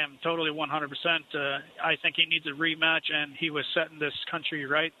I am totally 100%. I think he needs a rematch, and he was setting this country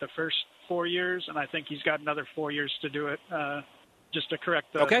right the first 4 years, and I think he's got another 4 years to do it just to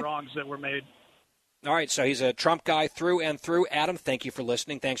correct the wrongs that were made. All right, so he's a Trump guy through and through. Adam, thank you for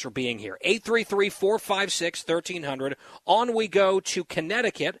listening. Thanks for being here. 833-456-1300. On we go to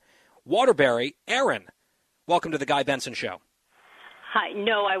Connecticut. Waterbury, Aaron. Welcome to the Guy Benson Show. Hi.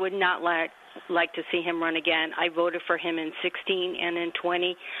 No, I would not like to see him run again. I voted for him in 16 and in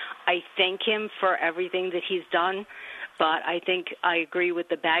 20. I thank him for everything that he's done, but I think I agree with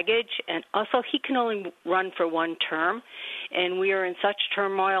the baggage. And also, he can only run for 1 term, and we are in such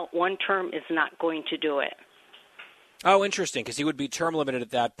turmoil, 1 term is not going to do it. Oh, interesting, because he would be term limited at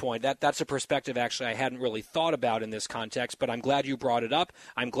that point. That's a perspective, actually, I hadn't really thought about in this context, but I'm glad you brought it up.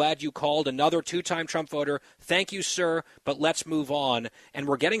 I'm glad you called. Another 2-time Trump voter. Thank you, sir, but let's move on. And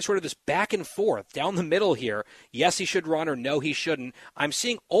we're getting sort of this back and forth down the middle here. Yes, he should run, or no, he shouldn't. I'm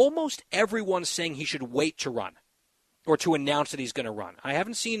seeing almost everyone saying he should wait to run or to announce that he's going to run. I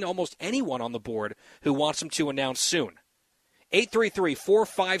haven't seen almost anyone on the board who wants him to announce soon.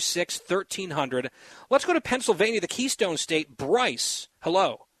 833-456-1300. Let's go to Pennsylvania, the Keystone State. Bryce,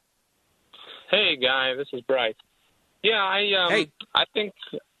 hello. Hey, Guy, this is Bryce. Yeah, I think,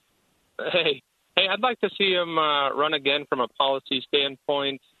 I'd like to see him run again from a policy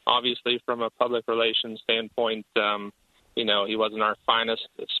standpoint. Obviously, from a public relations standpoint, he wasn't our finest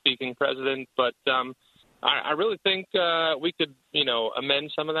speaking president, but I really think we could,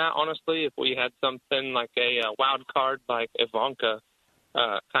 amend some of that, honestly, if we had something like a wild card like Ivanka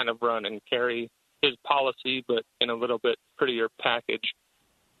kind of run and carry his policy, but in a little bit prettier package.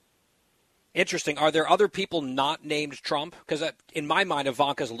 Interesting. Are there other people not named Trump? Because in my mind,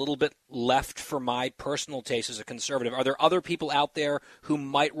 Ivanka's a little bit left for my personal taste as a conservative. Are there other people out there who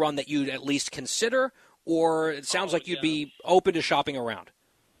might run that you'd at least consider? Or it sounds like you'd be open to shopping around?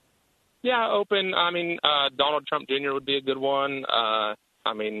 Yeah, open. I mean, Donald Trump Jr. would be a good one.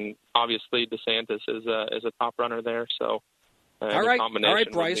 Obviously DeSantis is a top runner there. So, all right,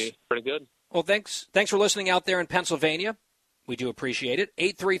 combination Bryce. would be pretty good. Well, thanks for listening out there in Pennsylvania. We do appreciate it.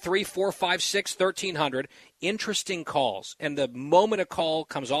 833-456-1300. Interesting calls, and the moment a call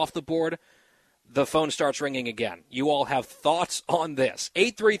comes off the board, the phone starts ringing again. You all have thoughts on this.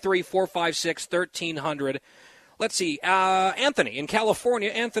 833-456-1300. Let's see. Anthony in California.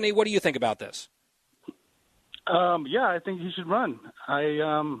 Anthony, what do you think about this? Yeah, I think he should run.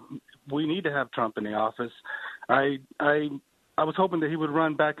 We need to have Trump in the office. I I was hoping that he would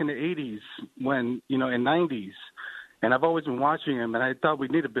run back in the 80s when, in 90s. And I've always been watching him, and I thought we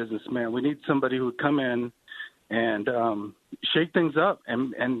need a businessman. We need somebody who would come in and shake things up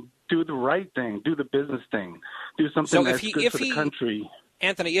and do the right thing, do the business thing, do something that's good for the country.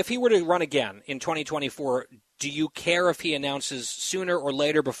 Anthony, if he were to run again in 2024, do you care if he announces sooner or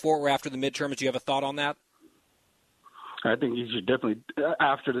later, before or after the midterms? Do you have a thought on that? I think he should definitely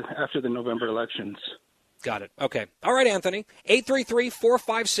after the November elections. Got it. Okay. All right, Anthony.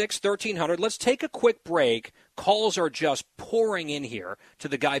 833-456-1300. Let's take a quick break. Calls are just pouring in here to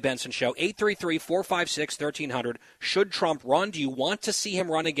the Guy Benson Show. 833-456-1300. Should Trump run? Do you want to see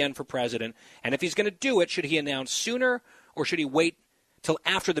him run again for president? And if he's going to do it, should he announce sooner or should he wait till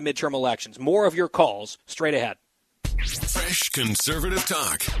after the midterm elections? More of your calls straight ahead. Fresh conservative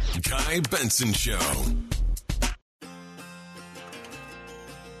talk. Guy Benson Show.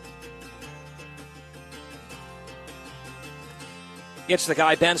 It's the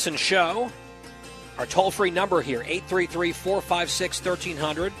Guy Benson Show. Our toll-free number here,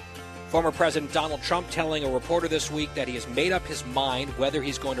 833-456-1300. Former President Donald Trump telling a reporter this week that he has made up his mind whether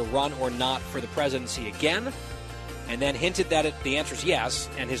he's going to run or not for the presidency again, and then hinted that the answer is yes,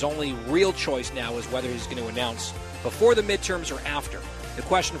 and his only real choice now is whether he's going to announce before the midterms or after. The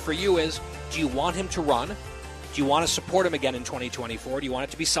question for you is, do you want him to run? Do you want to support him again in 2024? Do you want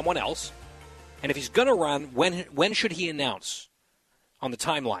it to be someone else? And if he's going to run, when should he announce? On the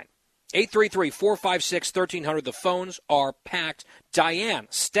timeline. 833-456-1300. The phones are packed. Diane,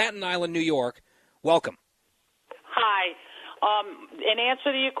 Staten Island, New York. Welcome. Hi. In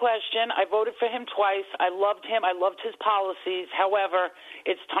answer to your question, I voted for him twice. I loved him. I loved his policies. However,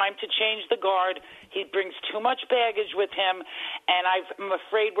 it's time to change the guard. He brings too much baggage with him, and I'm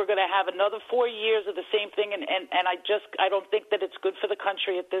afraid we're going to have another 4 years of the same thing, and I don't think that it's good for the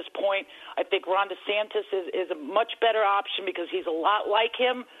country at this point. I think Ron DeSantis is a much better option because he's a lot like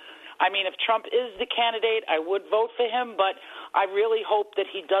him. I mean, if Trump is the candidate, I would vote for him, but I really hope that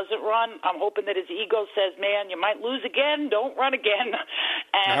he doesn't run. I'm hoping that his ego says, man, you might lose again, don't run again.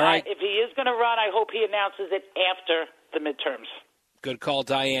 And right. If he is going to run, I hope he announces it after the midterms. Good call,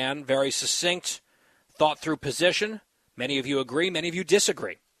 Diane. Very succinct, thought-through position. Many of you agree, many of you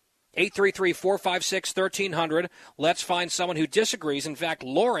disagree. 833-456-1300. Let's find someone who disagrees. In fact,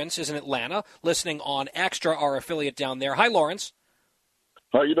 Lawrence is in Atlanta, listening on Extra, our affiliate down there. Hi, Lawrence.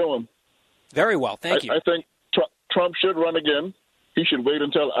 How you doing? Very well, thank you. I think Trump should run again. He should wait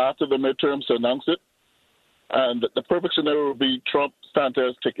until after the midterms to announce it. And the perfect scenario would be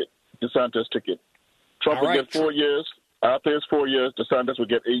Trump-DeSantis ticket. Trump would get 4 years. After his 4 years, DeSantis would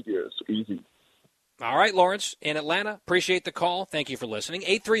get 8 years. Easy. All right, Lawrence in Atlanta. Appreciate the call. Thank you for listening.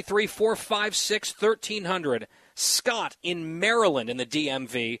 833-456-1300. Scott in Maryland in the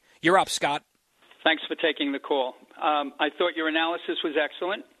DMV. You're up, Scott. Thanks for taking the call. I thought your analysis was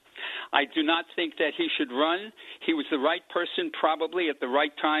excellent. I do not think that he should run. He was the right person probably at the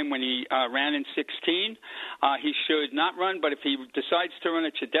right time when he ran in 2016. He should not run, but if he decides to run,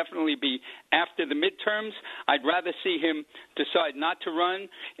 it should definitely be after the midterms. I'd rather see him decide not to run,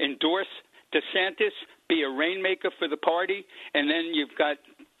 endorse DeSantis, be a rainmaker for the party, and then you've got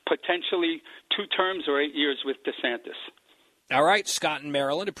potentially 2 terms or 8 years with DeSantis. All right, Scott in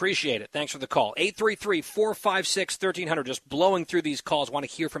Maryland. Appreciate it. Thanks for the call. 833-456-1300. Just blowing through these calls. Want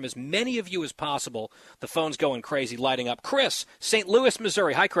to hear from as many of you as possible. The phone's going crazy, lighting up. Chris, St. Louis,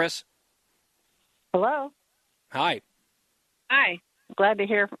 Missouri. Hi, Chris. Hello. Hi. Hi. Glad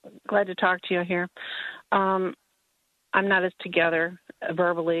to talk to you here. I'm not as together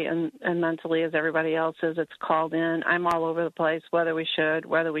verbally and mentally as everybody else is. It's called in. I'm all over the place, whether we should,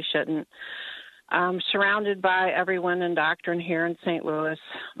 whether we shouldn't. I'm surrounded by everyone in doctrine here in St. Louis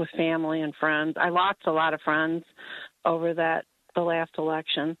with family and friends. I lost a lot of friends over the last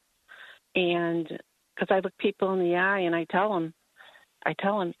election. And because I look people in the eye and I tell them,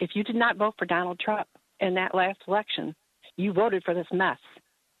 if you did not vote for Donald Trump in that last election, you voted for this mess.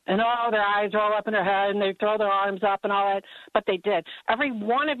 And their eyes roll up in their head and they throw their arms up and all that. But they did. Every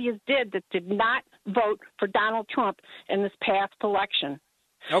one of you did that did not vote for Donald Trump in this past election.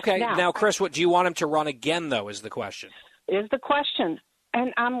 Okay. Now, Chris, what do you want him to run again, though, is the question. Is the question.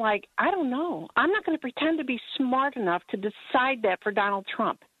 And I'm like, I don't know. I'm not going to pretend to be smart enough to decide that for Donald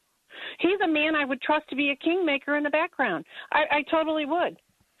Trump. He's a man I would trust to be a kingmaker in the background. I totally would.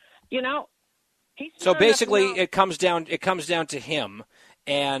 You know. So basically, it comes down to him.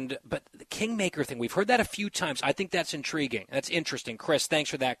 But the kingmaker thing, we've heard that a few times. I think that's intriguing. That's interesting. Chris, thanks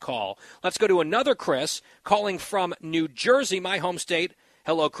for that call. Let's go to another Chris calling from New Jersey, my home state.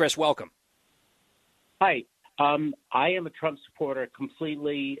 Hello, Chris. Welcome. Hi. I am a Trump supporter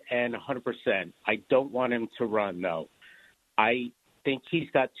completely and 100%. I don't want him to run, though. I think he's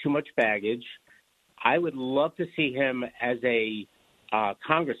got too much baggage. I would love to see him as a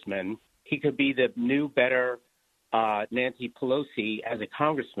congressman. He could be the new, better Nancy Pelosi as a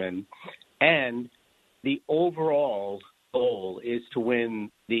congressman. And the overall goal is to win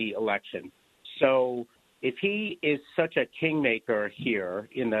the election. So if he is such a kingmaker here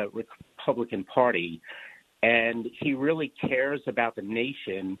in the Republican Party and he really cares about the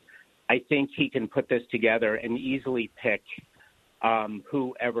nation, I think he can put this together and easily pick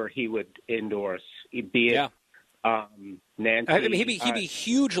whoever he would endorse, be it Nancy. I mean, he'd be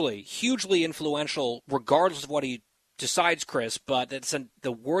hugely influential regardless of what he decides, Chris, but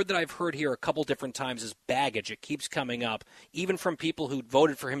the word that I've heard here a couple different times is baggage. It keeps coming up, even from people who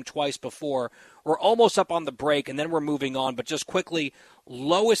voted for him twice before. We're almost up on the break, and then we're moving on. But just quickly,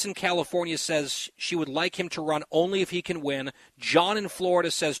 Lois in California says she would like him to run only if he can win. John in Florida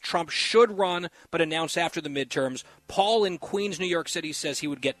says Trump should run, but announce after the midterms. Paul in Queens, New York City says he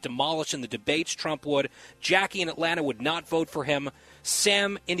would get demolished in the debates, Trump would. Jackie in Atlanta would not vote for him.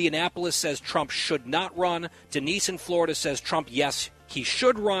 Sam, Indianapolis, says Trump should not run. Denise in Florida says Trump, yes, he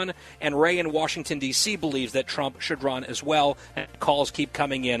should run. And Ray in Washington, D.C. believes that Trump should run as well. And calls keep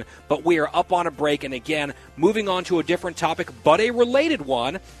coming in. But we are up on a break. And again, moving on to a different topic, but a related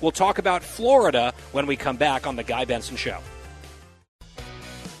one. We'll talk about Florida when we come back on The Guy Benson Show.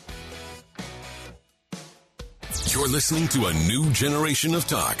 You're listening to a new generation of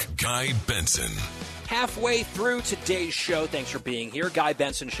talk. Guy Benson. Halfway through today's show. Thanks for being here.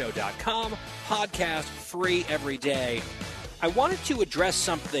 GuyBensonShow.com. Podcast free every day. I wanted to address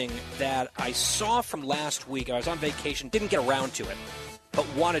something that I saw from last week. I was on vacation, didn't get around to it, but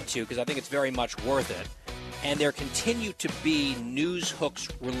wanted to because I think it's very much worth it. And there continue to be news hooks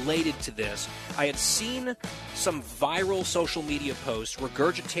related to this. I had seen some viral social media posts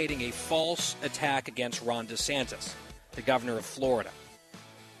regurgitating a false attack against Ron DeSantis, the governor of Florida.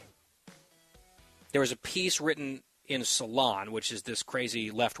 There was a piece written in Salon, which is this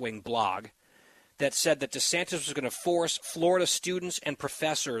crazy left-wing blog, that said that DeSantis was going to force Florida students and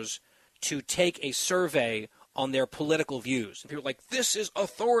professors to take a survey on their political views. And people were like, this is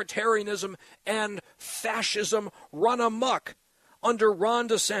authoritarianism and fascism run amok under Ron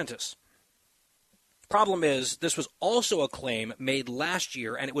DeSantis. Problem is, this was also a claim made last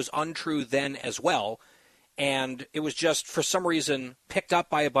year, and it was untrue then as well. And it was just, for some reason, picked up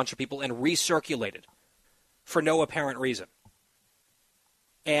by a bunch of people and recirculated for no apparent reason.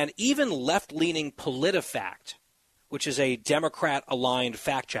 And even left-leaning PolitiFact, which is a Democrat-aligned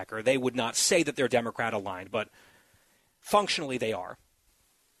fact-checker, they would not say that they're Democrat-aligned, but functionally they are.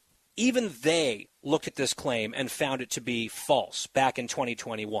 Even they looked at this claim and found it to be false back in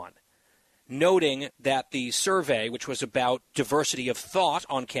 2021, noting that the survey, which was about diversity of thought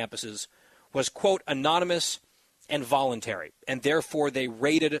on campuses, was, quote, anonymous and voluntary, and therefore they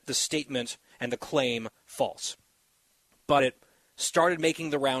rated the statement and the claim false. But it started making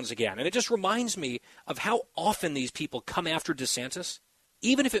the rounds again, and it just reminds me of how often these people come after DeSantis,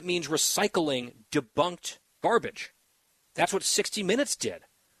 even if it means recycling debunked garbage. That's what 60 Minutes did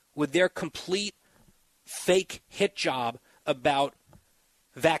with their complete fake hit job about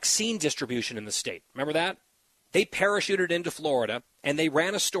vaccine distribution in the state. Remember that? They parachuted into Florida, and they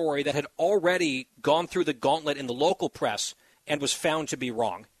ran a story that had already gone through the gauntlet in the local press and was found to be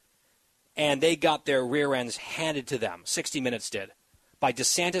wrong. And they got their rear ends handed to them, 60 Minutes did, by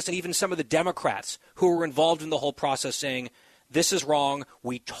DeSantis and even some of the Democrats who were involved in the whole process saying, this is wrong,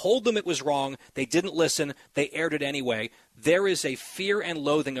 we told them it was wrong, they didn't listen, they aired it anyway. There is a fear and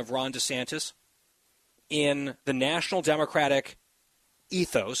loathing of Ron DeSantis in the national Democratic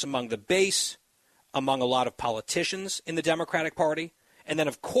ethos among the base, among a lot of politicians in the Democratic Party, and then,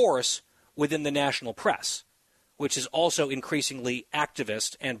 of course, within the national press, which is also increasingly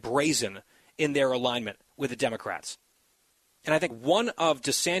activist and brazen in their alignment with the Democrats. And I think one of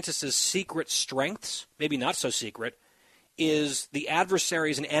DeSantis' secret strengths, maybe not so secret, is the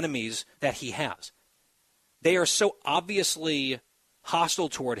adversaries and enemies that he has. They are so obviously hostile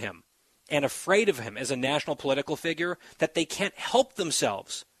toward him and afraid of him as a national political figure that they can't help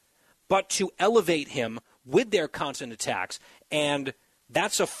themselves but to elevate him with their constant attacks. And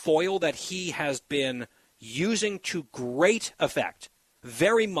that's a foil that he has been using to great effect,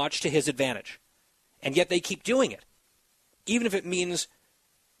 very much to his advantage. And yet they keep doing it, even if it means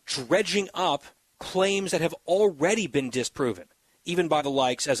dredging up claims that have already been disproven, even by the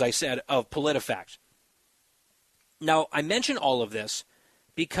likes, as I said, of PolitiFact. Now, I mention all of this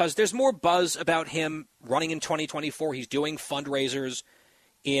because there's more buzz about him running in 2024. He's doing fundraisers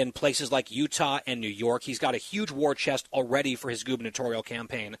in places like Utah and New York. He's got a huge war chest already for his gubernatorial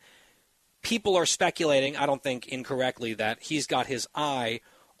campaign. people are speculating, I don't think incorrectly, that he's got his eye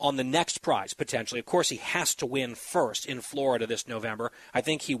on the next prize, potentially. Of course, he has to win first in Florida this November. I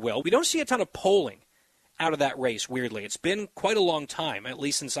think he will. We don't see a ton of polling out of that race, weirdly. It's been quite a long time, at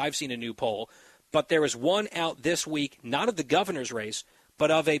least since I've seen a new poll. But there is one out this week, not of the governor's race,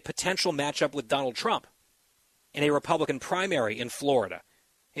 but of a potential matchup with Donald Trump in a Republican primary in Florida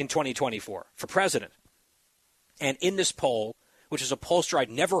in 2024 for president. And in this poll, which is a pollster I'd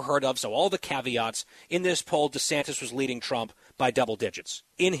never heard of, so all the caveats, in this poll, DeSantis was leading Trump by double digits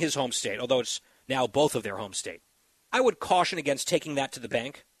in his home state, although it's now both of their home state. I would caution against taking that to the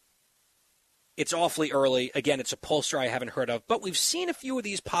bank. It's awfully early. Again, it's a pollster I haven't heard of, but we've seen a few of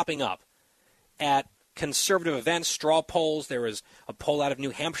these popping up at conservative events, straw polls. There was a poll out of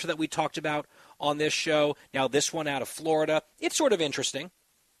New Hampshire that we talked about on this show. Now this one out of Florida. It's sort of interesting.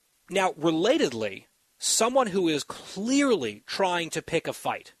 Now, relatedly, someone who is clearly trying to pick a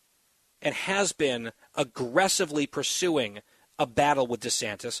fight and has been aggressively pursuing a battle with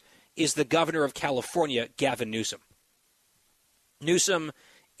DeSantis is the governor of California, Gavin Newsom. Newsom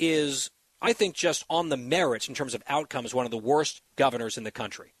is, I think, just on the merits in terms of outcomes, one of the worst governors in the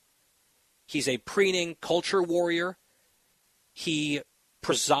country. He's a preening culture warrior. He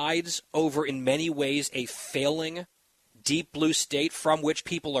presides over, in many ways, a failing deep blue state from which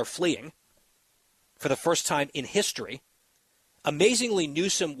people are fleeing for the first time in history. Amazingly,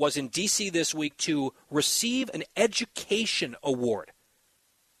 Newsom was in D.C. this week to receive an education award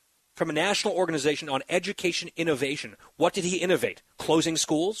from a national organization on education innovation. What did he innovate? Closing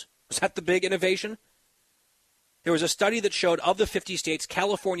schools? Was that the big innovation? There was a study that showed of the 50 states,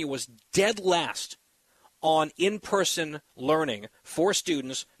 California was dead last on in-person learning for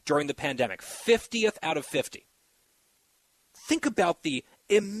students during the pandemic. 50th out of 50. Think about the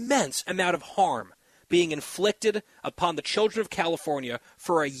immense amount of harm being inflicted upon the children of California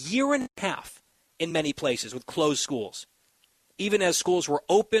for a year and a half in many places with closed schools, even as schools were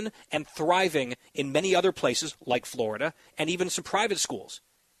open and thriving in many other places like Florida and even some private schools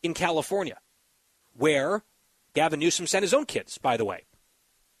in California, where Gavin Newsom sent his own kids, by the way.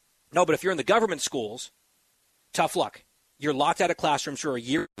 No, but if you're in the government schools, tough luck. You're locked out of classrooms for a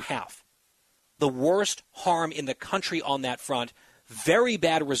year and a half. The worst harm in the country on that front. Very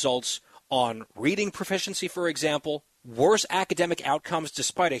bad results on reading proficiency, for example. Worse academic outcomes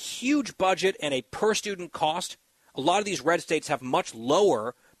despite a huge budget and a per-student cost. A lot of these red states have much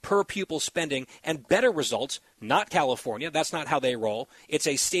lower per-pupil spending and better results. Not California. That's not how they roll. It's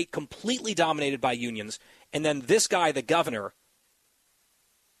a state completely dominated by unions. And then this guy, the governor,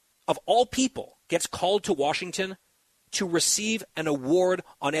 of all people, gets called to Washington to receive an award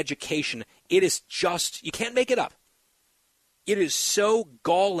on education. It is just, you can't make it up. It is so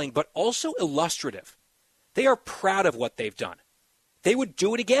galling, but also illustrative. They are proud of what they've done. They would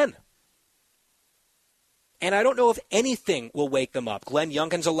do it again. And I don't know if anything will wake them up. Glenn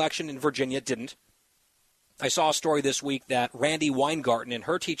Youngkin's election in Virginia didn't. I saw a story this week that Randi Weingarten and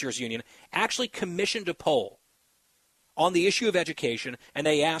her teachers union actually commissioned a poll on the issue of education, and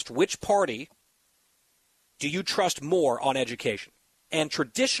they asked which party do you trust more on education? And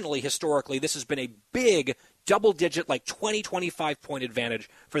traditionally, historically, this has been a big double-digit, like 20, 25-point advantage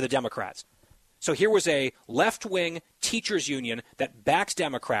for the Democrats. So here was a left-wing teachers union that backs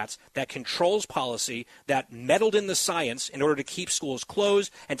Democrats, that controls policy, that meddled in the science in order to keep schools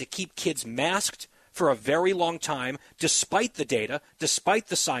closed and to keep kids masked for a very long time, despite the data, despite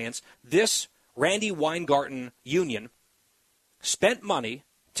the science. This Randi Weingarten union spent money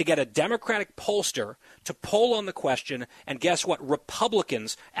to get a Democratic pollster to poll on the question, and guess what?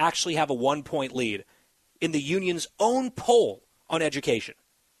 Republicans actually have a 1-point lead in the union's own poll on education.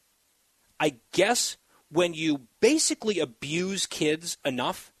 I guess when you basically abuse kids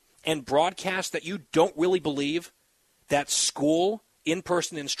enough and broadcast that you don't really believe that school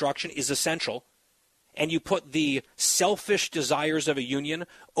in-person instruction is essential, and you put the selfish desires of a union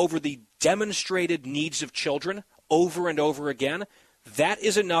over the demonstrated needs of children over and over again, that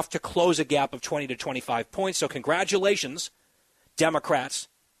is enough to close a gap of 20 to 25 points. So congratulations, Democrats,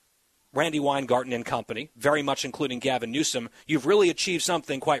 Randi Weingarten and company, very much including Gavin Newsom. You've really achieved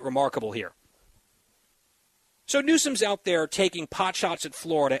something quite remarkable here. So Newsom's out there taking potshots at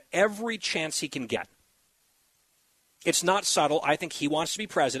Florida every chance he can get. It's not subtle. I think he wants to be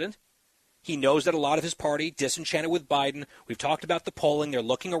president. He knows that a lot of his party disenchanted with Biden. We've talked about the polling. They're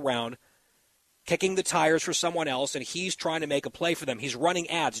looking around, kicking the tires for someone else, and he's trying to make a play for them. He's running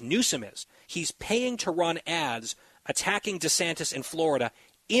ads. Newsom is. He's paying to run ads attacking DeSantis in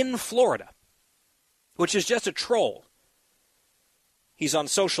Florida, which is just a troll. He's on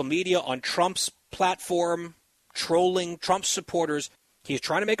social media, on Trump's platform, trolling Trump supporters. He's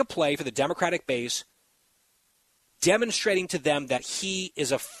trying to make a play for the Democratic base, demonstrating to them that he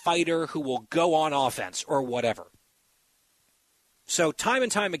is a fighter who will go on offense or whatever. So time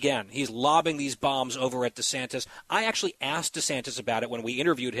and time again, he's lobbing these bombs over at DeSantis. I actually asked DeSantis about it when we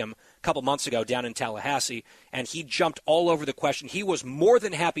interviewed him a couple months ago down in Tallahassee, and he jumped all over the question. He was more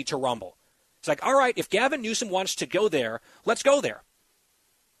than happy to rumble. It's like, all right, if Gavin Newsom wants to go there, let's go there.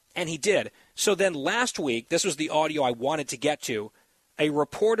 And he did. So then last week, this was the audio I wanted to get to, a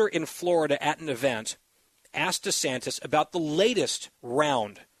reporter in Florida at an event asked DeSantis about the latest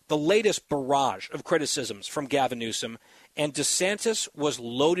round, the latest barrage of criticisms from Gavin Newsom, and DeSantis was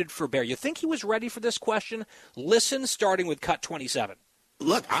loaded for bear. You think he was ready for this question? Listen, starting with cut 27.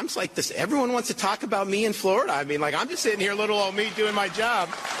 Look, I'm like this. Everyone wants to talk about me in Florida. I mean, like, I'm just sitting here, little old me, doing my job.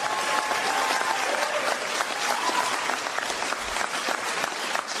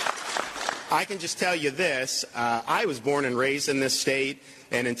 I can just tell you this. I was born and raised in this state,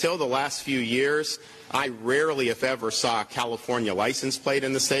 and until the last few years, I rarely, if ever, saw a California license plate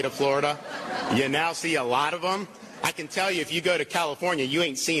in the state of Florida. You now see a lot of them. I can tell you, if you go to California, you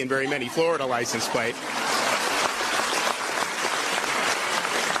ain't seeing very many Florida license plates.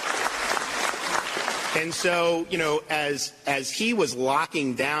 And so, you know, as he was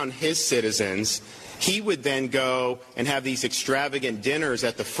locking down his citizens, he would then go and have these extravagant dinners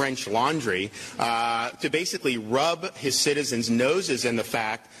at the French Laundry to basically rub his citizens' noses in the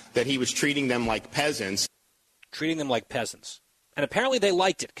fact that he was treating them like peasants. Treating them like peasants. And apparently they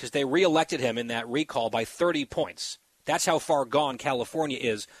liked it because they reelected him in that recall by 30 points. That's how far gone California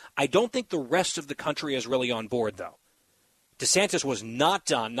is. I don't think the rest of the country is really on board, though. DeSantis was not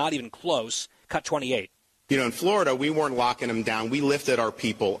done, not even close. Cut 28. You know, in Florida, we weren't locking them down. We lifted our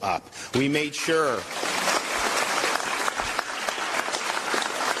people up. We made sure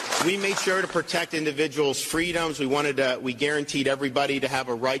to protect individuals' freedoms. We guaranteed everybody to have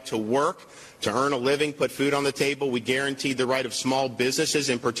a right to work, to earn a living, put food on the table. We guaranteed the right of small businesses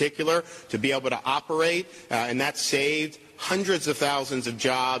in particular to be able to operate, and that saved hundreds of thousands of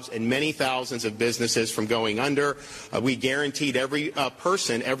jobs and many thousands of businesses from going under. We guaranteed every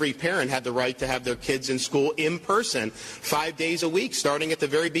parent had the right to have their kids in school in person 5 days a week, starting at the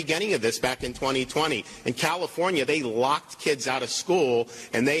very beginning of this back in 2020. In California, they locked kids out of school,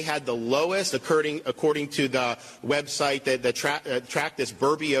 and they had the lowest, according to the website that tracked this,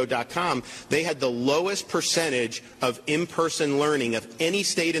 Burbio.com, they had the lowest percentage of in-person learning of any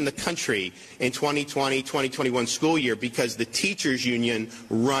state in the country in 2020-2021 school year because the teachers union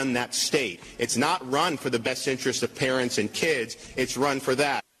run that state. It's not run for the best interest of parents and kids. It's run for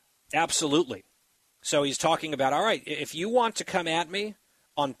that. Absolutely. So he's talking about, all right, if you want to come at me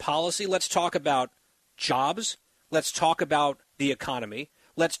on policy, let's talk about jobs. Let's talk about the economy.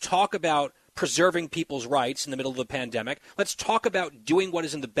 Let's talk about preserving people's rights in the middle of the pandemic. Let's talk about doing what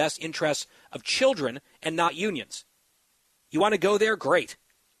is in the best interests of children and not unions. You want to go there? Great.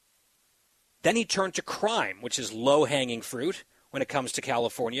 Then he turned to crime, which is low-hanging fruit when it comes to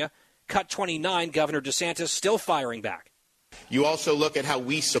California. Cut 29, Governor DeSantis still firing back. You also look at how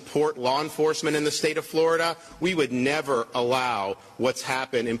we support law enforcement in the state of Florida. We would never allow what's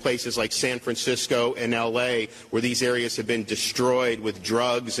happened in places like San Francisco and L.A., where these areas have been destroyed with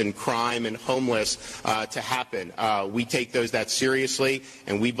drugs and crime and homeless, to happen. We take that seriously,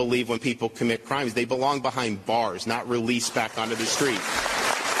 and we believe when people commit crimes, they belong behind bars, not released back onto the street.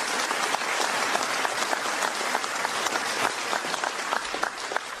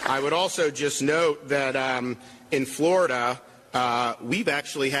 I would also just note that in Florida, we've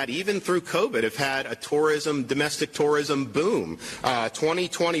actually had, even through COVID, have had a domestic tourism boom.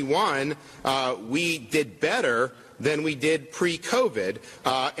 2021, we did better than we did pre-COVID,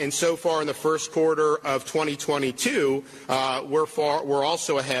 and so far in the first quarter of 2022, we're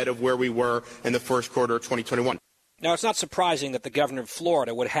also ahead of where we were in the first quarter of 2021. Now, it's not surprising that the governor of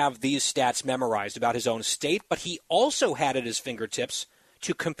Florida would have these stats memorized about his own state, but he also had at his fingertips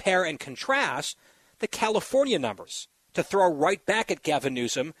to compare and contrast the California numbers, to throw right back at Gavin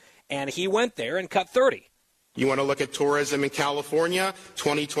Newsom, and he went there and cut 30. You want to look at tourism in California,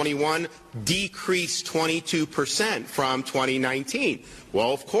 2021 decreased 22% from 2019.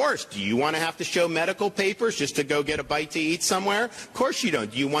 Well, of course. Do you want to have to show medical papers just to go get a bite to eat somewhere? Of course you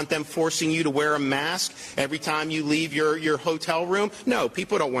don't. Do you want them forcing you to wear a mask every time you leave your hotel room? No,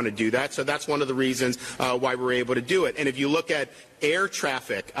 people don't want to do that. So that's one of the reasons why we're able to do it. And if you look at air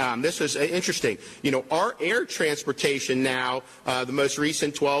traffic. This was interesting. Our air transportation now, the most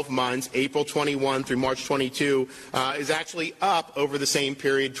recent 12 months, April 21 through March 22, is actually up over the same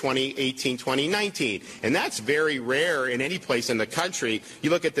period, 2018, 2019. And that's very rare in any place in the country. You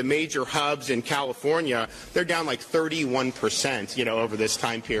look at the major hubs in California, they're down like 31%, over this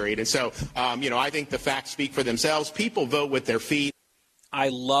time period. And so, I think the facts speak for themselves. People vote with their feet. I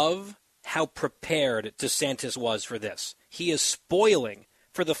love how prepared DeSantis was for this. He is spoiling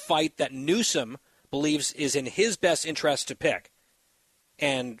for the fight that Newsom believes is in his best interest to pick.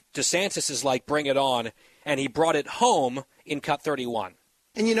 And DeSantis is like, bring it on. And he brought it home in Cut 31.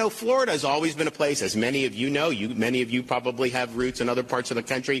 And, Florida has always been a place, as many of you know, many of you probably have roots in other parts of the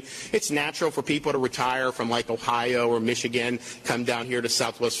country. It's natural for people to retire from like Ohio or Michigan, come down here to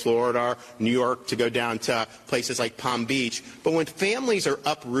Southwest Florida or New York to go down to places like Palm Beach. But when families are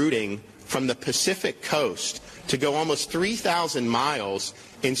uprooting from the Pacific coast to go almost 3,000 miles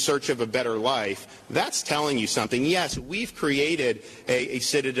in search of a better life, that's telling you something. Yes, we've created a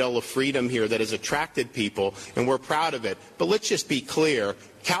citadel of freedom here that has attracted people, and we're proud of it. But let's just be clear,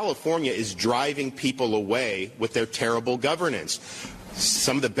 California is driving people away with their terrible governance.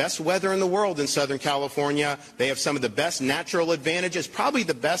 Some of the best weather in the world in Southern California. They have some of the best natural advantages, probably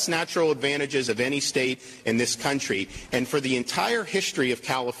the best natural advantages of any state in this country. And for the entire history of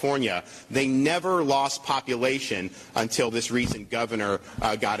California, they never lost population until this recent governor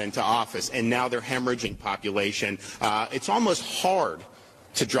got into office. And now they're hemorrhaging population. It's almost hard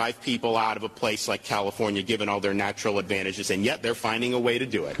to drive people out of a place like California, given all their natural advantages, and yet they're finding a way to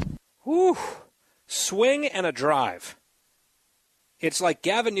do it. Whew. Swing and a drive. It's like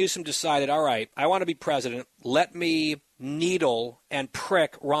Gavin Newsom decided, all right, I want to be president. Let me needle and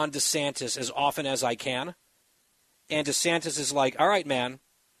prick Ron DeSantis as often as I can. And DeSantis is like, all right, man,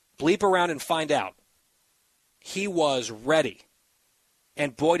 bleep around and find out. He was ready.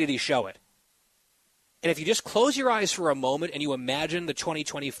 And boy, did he show it. And if you just close your eyes for a moment and you imagine the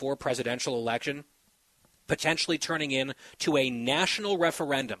 2024 presidential election potentially turning into a national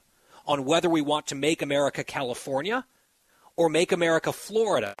referendum on whether we want to make America California or make America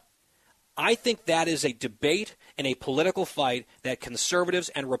Florida, I think that is a debate and a political fight that conservatives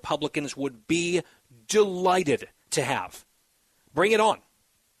and Republicans would be delighted to have. Bring it on.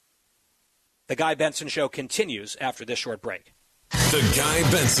 The Guy Benson Show continues after this short break. The Guy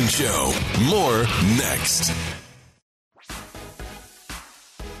Benson Show. More next.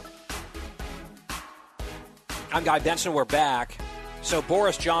 I'm Guy Benson. We're back. So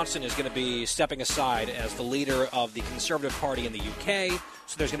Boris Johnson is going to be stepping aside as the leader of the Conservative Party in the UK.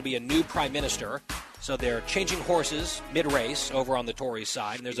 So there's going to be a new prime minister. So they're changing horses mid-race over on the Tory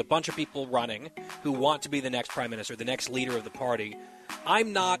side. And there's a bunch of people running who want to be the next prime minister, the next leader of the party.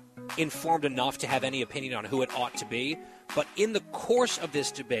 I'm not informed enough to have any opinion on who it ought to be. But in the course of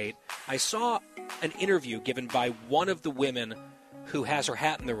this debate, I saw an interview given by one of the women who has her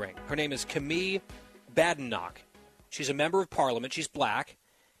hat in the ring. Her name is Camille Badenoch. She's a member of parliament. She's black.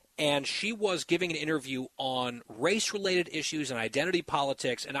 And she was giving an interview on race-related issues and identity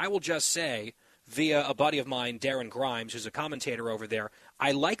politics. And I will just say, via a buddy of mine, Darren Grimes, who's a commentator over there,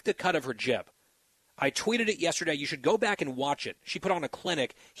 I like the cut of her jib. I tweeted it yesterday. You should go back and watch it. She put on a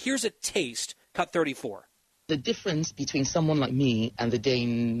clinic. Here's a taste, cut 34. The difference between someone like me and the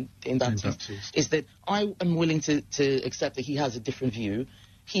Dane in Baptiste is that I am willing to accept that he has a different view.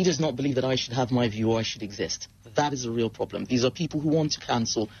 He does not believe that I should have my view or I should exist. That is a real problem. These are people who want to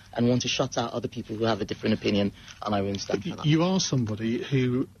cancel and want to shut out other people who have a different opinion, and I won't stand for that. You are somebody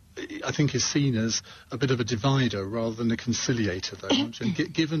who I think is seen as a bit of a divider rather than a conciliator, though, aren't you?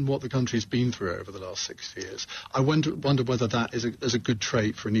 And given what the country's been through over the last 6 years, I wonder whether that is a good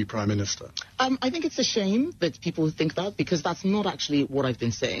trait for a new Prime Minister. I think it's a shame that people think that, because that's not actually what I've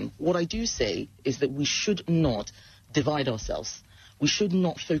been saying. What I do say is that we should not divide ourselves. We should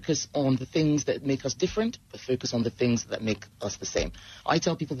not focus on the things that make us different, but focus on the things that make us the same. I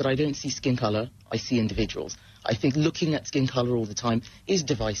tell people that I don't see skin color, I see individuals. I think looking at skin color all the time is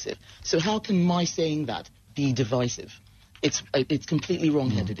divisive. So how can my saying that be divisive? It's completely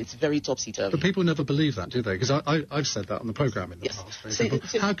wrong-headed. It's very topsy-turvy. But people never believe that, do they? Because I've said that on the programme in the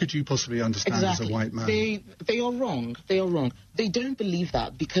past. How could you possibly understand as a white man? They are wrong. They are wrong. They don't believe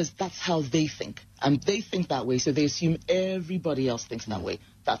that because that's how they think. And they think that way, so they assume everybody else thinks that way.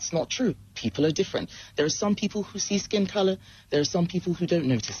 That's not true. People are different. There are some people who see skin color. There are some people who don't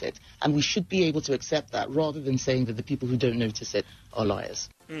notice it. And we should be able to accept that rather than saying that the people who don't notice it are liars.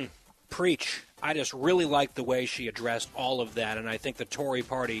 Preach. I just really like the way she addressed all of that, and I think the Tory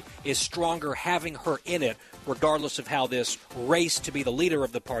party is stronger having her in it, regardless of how this race to be the leader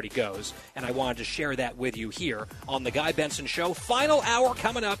of the party goes. And I wanted to share that with you here on The Guy Benson Show. Final hour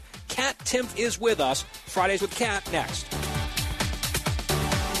coming up. Kat Timpf is with us. Fridays with Kat next.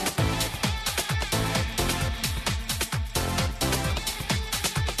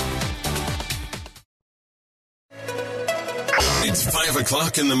 It's 5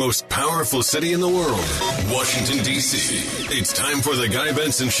 o'clock in the most powerful city in the world, Washington, D.C. It's time for the Guy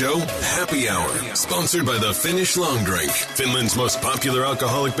Benson Show Happy Hour, sponsored by the Finnish Long Drink. Finland's most popular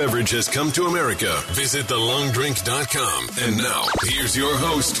alcoholic beverage has come to America. Visit thelongdrink.com. And now, here's your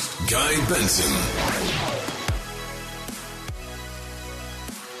host, Guy Benson.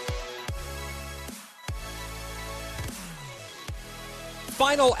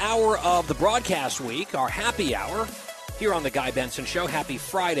 Final hour of the broadcast week, our happy hour, here on The Guy Benson Show. Happy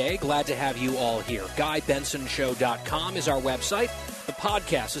Friday. Glad to have you all here. GuyBensonShow.com is our website. The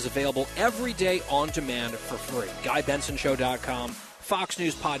podcast is available every day on demand for free. GuyBensonShow.com,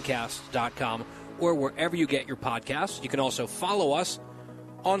 FoxNewsPodcast.com, or wherever you get your podcasts. You can also follow us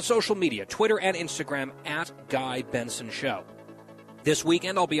on social media, Twitter and Instagram, at Guy Benson Show. This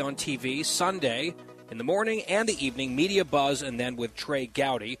weekend I'll be on TV Sunday in the morning and the evening, Media Buzz, and then with Trey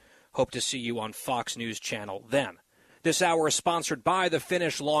Gowdy. Hope to see you on Fox News Channel then. This hour is sponsored by the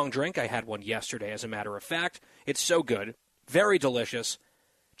Finnish Long Drink. I had one yesterday, as a matter of fact. It's so good. Very delicious.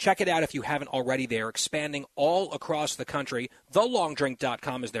 Check it out if you haven't already. They're expanding all across the country.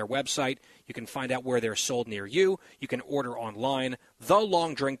 TheLongDrink.com is their website. You can find out where they're sold near you. You can order online.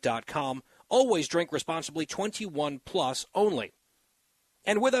 TheLongDrink.com. Always drink responsibly, 21 plus only.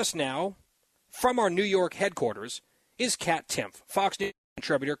 And with us now, from our New York headquarters, is Kat Timpf, Fox News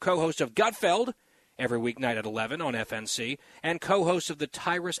contributor, co-host of Gutfeld, every weeknight at 11 on FNC, and co-host of the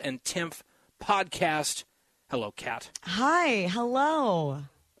Tyrus and Timpf podcast. Hello, Kat. Hi. Hello.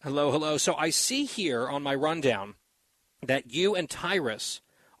 Hello, hello. So I see here on my rundown that you and Tyrus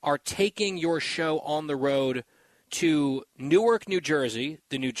are taking your show on the road to Newark, New Jersey,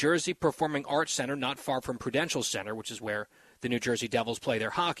 the New Jersey Performing Arts Center, not far from Prudential Center, which is where the New Jersey Devils play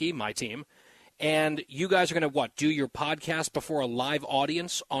their hockey, my team. And you guys are going to, do your podcast before a live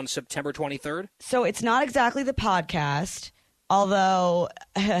audience on September 23rd? So it's not exactly the podcast, although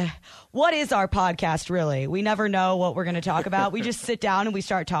what is our podcast really? We never know what we're going to talk about. We just sit down and we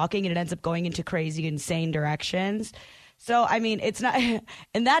start talking, and it ends up going into crazy, insane directions. So, I mean, it's not,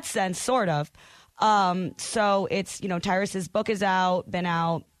 in that sense, sort of. So it's, Tyrus's book is been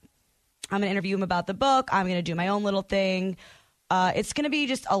out. I'm going to interview him about the book. I'm going to do my own little thing. It's going to be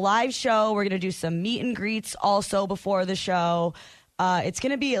just a live show. We're going to do some meet and greets also before the show. It's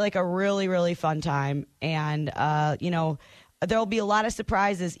going to be like a really, really fun time. And, there'll be a lot of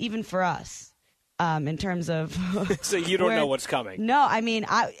surprises, even for us, in terms of... So you don't know what's coming? No, I mean,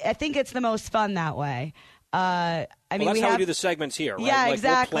 I think it's the most fun that way. That's how we do the segments here, right? Yeah,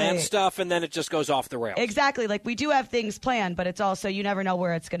 exactly. We'll plan stuff, and then it just goes off the rails. Exactly. Like, we do have things planned, but it's also, you never know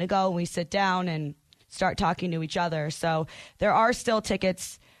where it's going to go. We sit down and start talking to each other. So there are still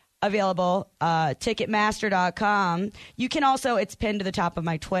tickets available, Ticketmaster.com. You can also, it's pinned to the top of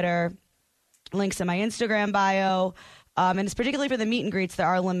my Twitter, links in my Instagram bio, and it's particularly for the meet and greets. There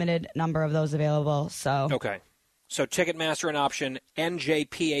are a limited number of those available. So okay. So Ticketmaster an option,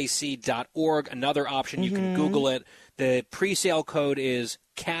 njpac.org another option. You can Google it. The pre-sale code is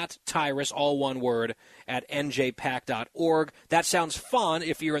Kat Tyrus, all one word, at njpac.org. That sounds fun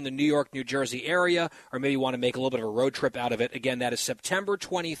if you're in the New York, New Jersey area, or maybe you want to make a little bit of a road trip out of it. Again, that is September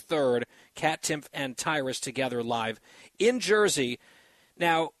 23rd, Kat Timpf and Tyrus together live in Jersey.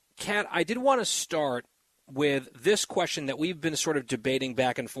 Now, Kat, I did want to start with this question that we've been sort of debating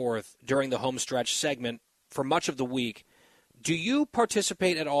back and forth during the home stretch segment for much of the week. Do you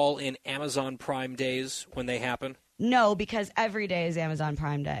participate at all in Amazon Prime days when they happen? No, because every day is Amazon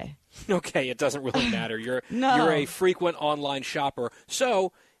Prime Day. Okay, it doesn't really matter. You're No. a frequent online shopper.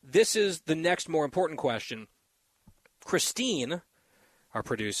 So this is the next more important question. Christine, our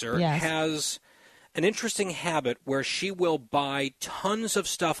producer, Yes. has an interesting habit where she will buy tons of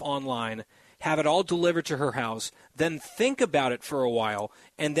stuff online, have it all delivered to her house, then think about it for a while,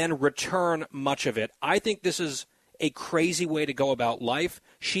 and then return much of it. I think this is a crazy way to go about life.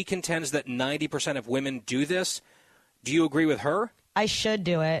 She contends that 90% of women do this. Do you agree with her? I should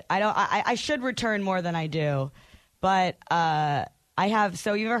do it. I should return more than I do. But I have,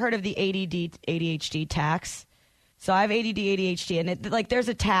 so you ever heard of the ADD, ADHD tax? So I have ADD, ADHD, and there's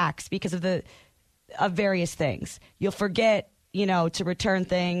a tax because of various things. You'll forget, to return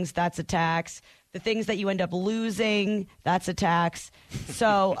things. That's a tax. The things that you end up losing, that's a tax.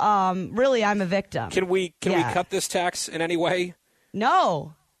 So really, I'm a victim. Can we cut this tax in any way?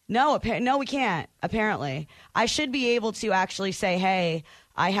 No, we can't. Apparently, I should be able to actually say, "Hey,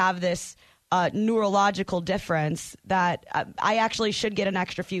 I have this neurological difference that I actually should get an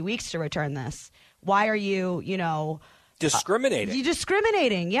extra few weeks to return this. Why are you, discriminating? You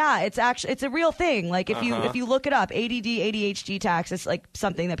discriminating? Yeah, it's a real thing. Like if you look it up, ADD, ADHD tax is like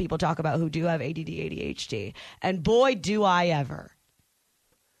something that people talk about who do have ADD, ADHD, and boy, do I ever.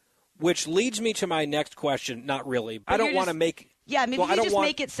 Which leads me to my next question. Not really. I don't want to make. Yeah, maybe you just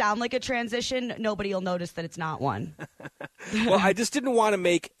make it sound like a transition. Nobody will notice that it's not one. Well, I just didn't want to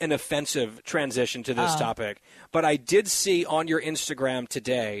make an offensive transition to this topic. But I did see on your Instagram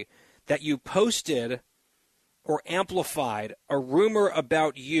today that you posted or amplified a rumor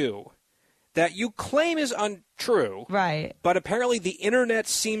about you that you claim is untrue. Right. But apparently the internet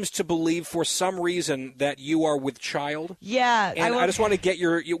seems to believe for some reason that you are with child. Yeah. And I just want to get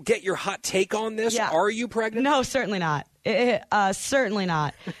your hot take on this. Yeah. Are you pregnant? No, certainly not. Certainly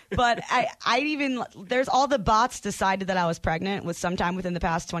not. But there's all the bots decided that I was pregnant with sometime within the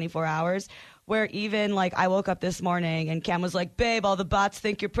past 24 hours, where even like I woke up this morning and Cam was like, babe, all the bots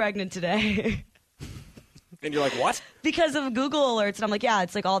think you're pregnant today. And you're like, what? Because of Google alerts. And I'm like, yeah,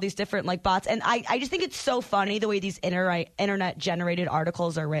 it's like all these different like bots. And I just think it's so funny the way these internet generated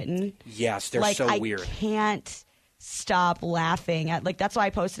articles are written. Yes, they're like, so weird. I can't stop laughing at, like, that's why I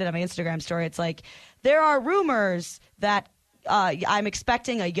posted it on my Instagram story. It's like, there are rumors that I'm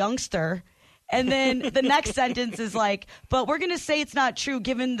expecting a youngster. And then the next sentence is like, but we're going to say it's not true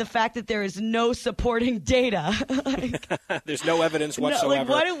given the fact that there is no supporting data. There's no evidence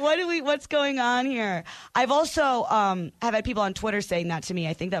whatsoever. What's going on here? I've also have had people on Twitter saying that to me.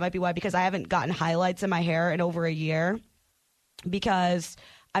 I think that might be why, because I haven't gotten highlights in my hair in over a year, because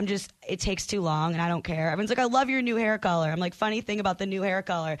it takes too long and I don't care. Everyone's like, I love your new hair color. I'm like, funny thing about the new hair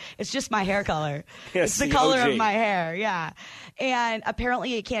color, it's just my hair color. It's the color of my hair, yeah. And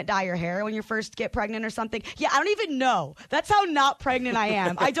apparently you can't dye your hair when you first get pregnant or something. Yeah, I don't even know. That's how not pregnant I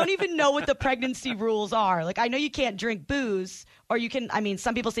am. I don't even know what the pregnancy rules are. Like, I know you can't drink booze, or you can,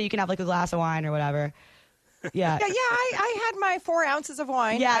 some people say you can have like a glass of wine or whatever. Yeah. I had my 4 ounces of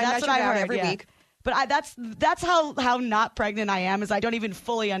wine. Yeah, that's what I heard every week. But that's how not pregnant I am, is I don't even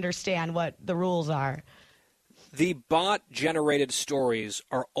fully understand what the rules are. The bot-generated stories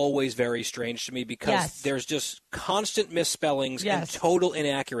are always very strange to me because there's just constant misspellings and total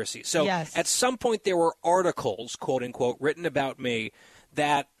inaccuracy. So at some point there were articles, quote-unquote, written about me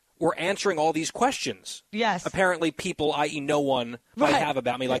that were answering all these questions. Yes. Apparently people, i.e. no one, might have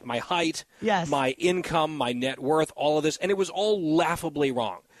about me, like my height, my income, my net worth, all of this, and it was all laughably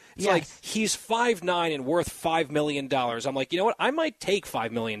wrong. It's like, he's 5'9" and worth $5 million. I'm like, you know what? I might take $5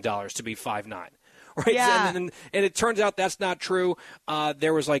 million to be 5'9". Right? Yeah. And it turns out that's not true.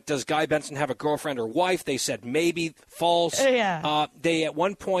 There was like, does Guy Benson have a girlfriend or wife? They said maybe, false. Yeah. They at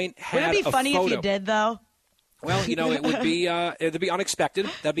one point had Wouldn't it be funny photo. If you did, though? Well, it would be unexpected.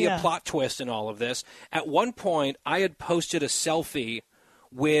 That'd be a plot twist in all of this. At one point, I had posted a selfie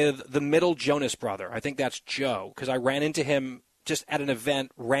with the middle Jonas brother. I think that's Joe, because I ran into him just at an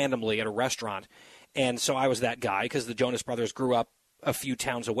event randomly at a restaurant. And so I was that guy, because the Jonas Brothers grew up a few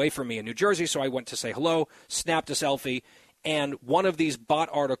towns away from me in New Jersey. So I went to say hello, snapped a selfie, and one of these bot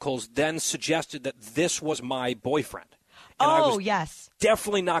articles then suggested that this was my boyfriend. And I was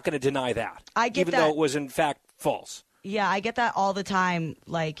definitely not going to deny that. I get even that. Though it was in fact false. Yeah, I get that all the time.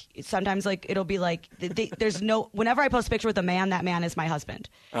 Like, sometimes, like, it'll be like, whenever I post a picture with a man, that man is my husband.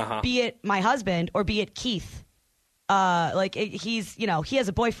 Be it my husband or be it Keith. He's, he has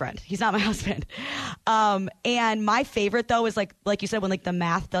a boyfriend. He's not my husband. And my favorite, though, is like you said, when like the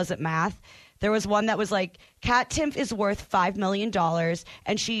math doesn't math. There was one that was like, Kat Timpf is worth $5 million,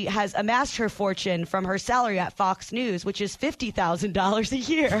 and she has amassed her fortune from her salary at Fox News, which is $50,000 a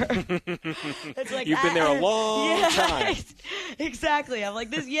year. It's like, you've been there a long time. Exactly. I'm like,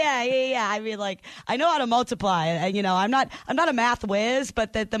 this, yeah. I mean, like, I know how to multiply. I'm not a math whiz,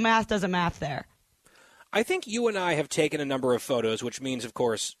 but the math doesn't math there. I think you and I have taken a number of photos, which means, of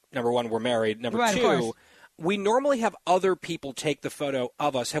course, number one, we're married. Number two, we normally have other people take the photo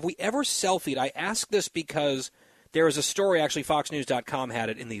of us. Have we ever selfied? I ask this because there is a story, actually, FoxNews.com had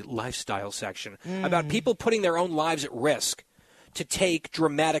it in the lifestyle section, about people putting their own lives at risk to take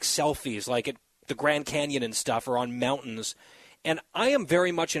dramatic selfies, like at the Grand Canyon and stuff, or on mountains. And I am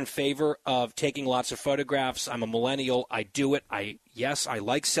very much in favor of taking lots of photographs. I'm a millennial. I do it. I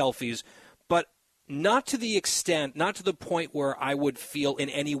like selfies. But not to the point where I would feel in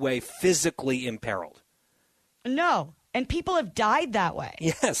any way physically imperiled. No, And people have died that way.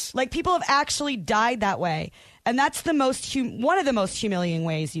 Yes. Like, people have actually died that way. And that's the most one of the most humiliating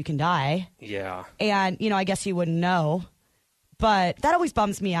ways you can die. Yeah. And, I guess you wouldn't know. But that always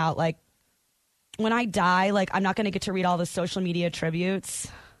bums me out. Like, when I die, like, I'm not going to get to read all the social media tributes.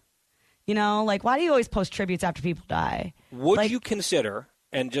 Like, why do you always post tributes after people die? Would you consider,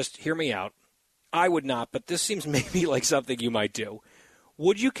 and just hear me out, I would not, but this seems maybe like something you might do.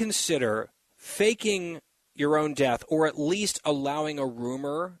 Would you consider faking your own death, or at least allowing a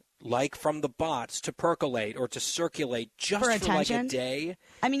rumor like from the bots to percolate or to circulate just for like a day?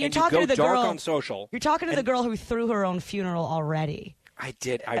 I mean, you're and talking you go to the dark girl on social. You're talking to the girl who threw her own funeral already. I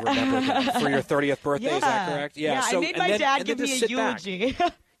did. I remember that. For your 30th birthday, is that correct? Yeah. So, I made my dad give me a eulogy.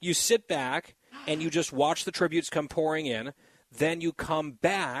 You sit back and you just watch the tributes come pouring in. Then you come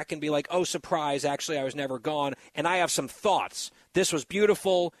back and be like, oh, surprise, actually, I was never gone. And I have some thoughts. This was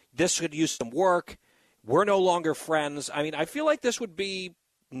beautiful. This could use some work. We're no longer friends. I mean, I feel like this would be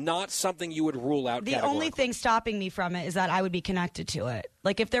not something you would rule out. The only thing stopping me from it is that I would be connected to it.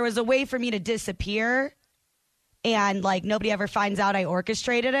 Like, if there was a way for me to disappear and, like, nobody ever finds out I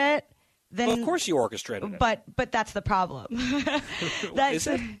orchestrated it, then... Well, of course you orchestrated it. But that's the problem. Is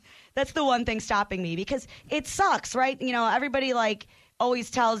it? That's the one thing stopping me, because it sucks, right? Everybody, like, always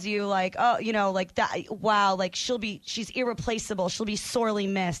tells you, like, oh, like, that, wow, like, she's irreplaceable. She'll be sorely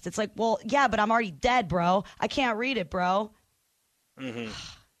missed. It's like, well, yeah, but I'm already dead, bro. I can't read it, bro. Mm-hmm.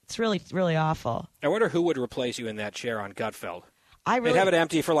 It's really, really awful. I wonder who would replace you in that chair on Gutfeld. They'd have it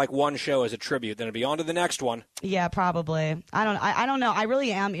empty for like one show as a tribute, then it'd be on to the next one. Yeah, probably. I don't know. I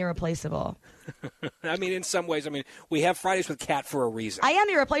really am irreplaceable. I mean, in some ways, we have Fridays with Kat for a reason. I am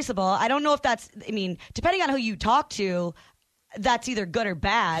irreplaceable. I don't know if that's, depending on who you talk to, that's either good or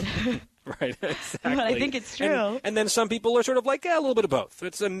bad. Right, exactly. But I think it's true. And then some people are sort of like, a little bit of both.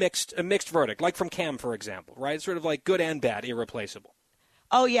 It's a mixed verdict, like from Cam, for example, right? It's sort of like good and bad, irreplaceable.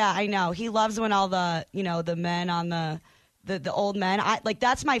 Oh, yeah, I know. He loves when all the, the men on the old men,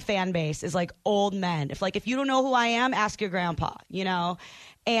 that's my fan base, is like old men. If you don't know who I am, ask your grandpa,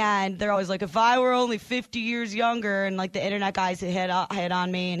 and they're always like, if I were only 50 years younger, and like the internet guys hit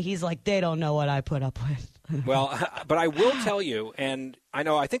on me, and he's like, they don't know what I put up with. Well, but I will tell you, and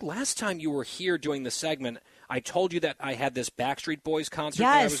I think last time you were here doing the segment, I told you that I had this Backstreet Boys concert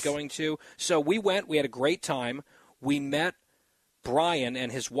that I was going to. So we went, we had a great time. We met Brian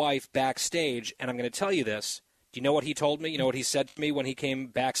and his wife backstage, and I'm going to tell you this. Do you know what he told me? You know what he said to me when he came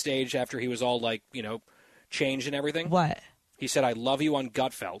backstage after he was all like, changed and everything? What? He said, I love you on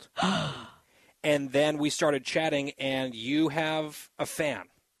Gutfeld. And then we started chatting, and you have a fan.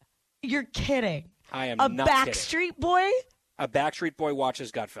 You're kidding. I am not kidding. A Backstreet Boy? A Backstreet Boy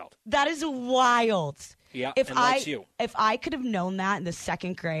watches Gutfeld. That is wild. Yeah, and likes you. If I could have known that in the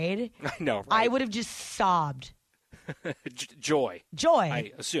second grade, I know, right? I would have just sobbed. Joy.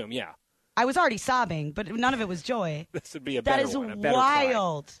 I assume, yeah. I was already sobbing, but none of it was joy. This would be a better one. That is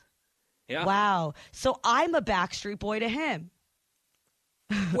wild. Cry. Yeah. Wow. So I'm a Backstreet Boy to him.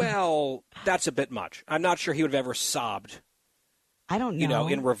 Well, that's a bit much. I'm not sure he would have ever sobbed. I don't know.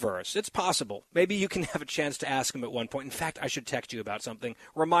 In reverse. It's possible. Maybe you can have a chance to ask him at one point. In fact, I should text you about something.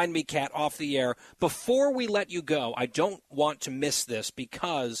 Remind me, Kat, off the air. Before we let you go, I don't want to miss this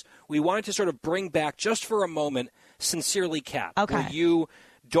because we wanted to sort of bring back, just for a moment, Sincerely Kat. Okay. Where you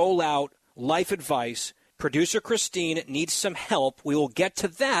dole out life advice. Producer Christine needs some help. We will get to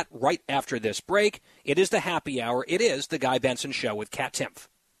that right after this break. It is the happy hour. It is the Guy Benson Show with Kat Timpf.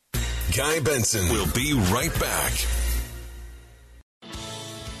 Guy Benson will be right back.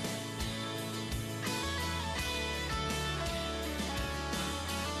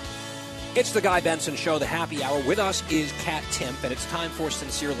 It's the Guy Benson Show, the happy hour. With us is Kat Timpf, and it's time for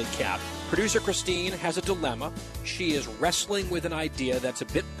Sincerely Kat. Producer Christine has a dilemma. She is wrestling with an idea that's a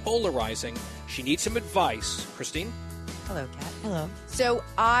bit polarizing. She needs some advice. Christine? Hello, Kat. Hello. So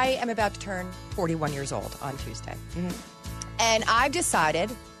I am about to turn 41 years old on Tuesday. Mm-hmm. And I've decided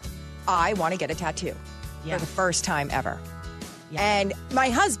I want to get a tattoo for the first time ever. Yeah. And my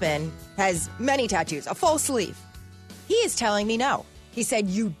husband has many tattoos, a full sleeve. He is telling me no. He said,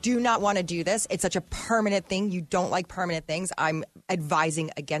 you do not want to do this. It's such a permanent thing. You don't like permanent things. I'm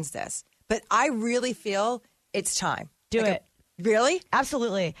advising against this. But I really feel it's time. Do it. Really?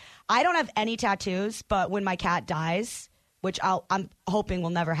 Absolutely. I don't have any tattoos, but when my cat dies, which I'm hoping will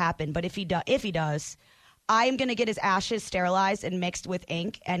never happen, but if he does, I'm going to get his ashes sterilized and mixed with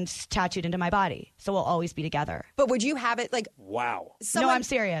ink and tattooed into my body. So we'll always be together. But would you have it like... Wow. No, I'm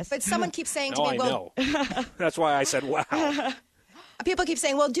serious. But someone keeps saying to me, well... That's why I said wow. People keep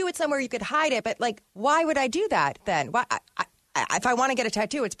saying, well, do it somewhere you could hide it. But, like, why would I do that then? Why, if I want to get a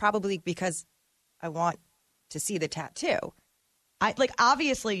tattoo, it's probably because I want to see the tattoo.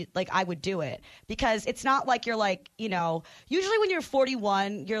 Obviously, I would do it because it's not like you're like, usually when you're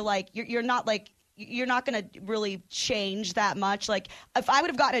 41, you're like, you're not like, you're not going to really change that much. Like, if I would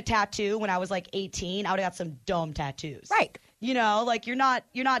have gotten a tattoo when I was like 18, I would have got some dumb tattoos. Right. You're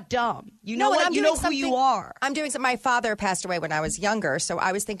not dumb. You know what? You know who you are. I'm doing something. My father passed away when I was younger, so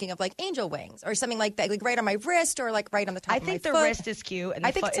I was thinking of like angel wings or something like that, like right on my wrist or like right on the top of my foot. I think the wrist is cute and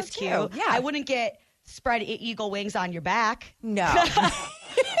the foot is cute. Yeah. I wouldn't get spread eagle wings on your back. No.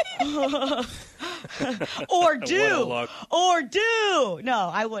 Or do. No,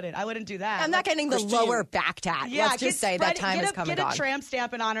 I wouldn't do that. I'm not getting the lower back tat. Yeah, let's just say that time is coming on. Get a tramp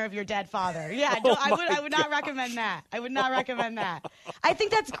stamp in honor of your dead father. Yeah, I would not recommend that. I would not recommend that. I think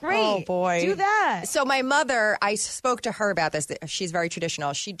that's great. Oh, boy. Do that. So my mother, I spoke to her about this. She's very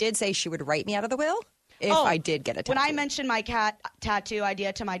traditional. She did say she would write me out of the will if I did get a tattoo. When I mentioned my cat tattoo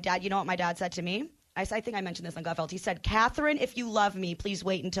idea to my dad, you know what my dad said to me? I think I mentioned this on Gutfeld. He said, "Catherine, if you love me, please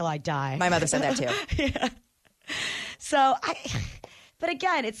wait until I die." My mother said that too. Yeah. So but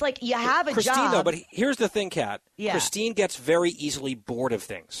again, it's like you have a Christine, job. though, but here's the thing, Kat. Yeah. Christine gets very easily bored of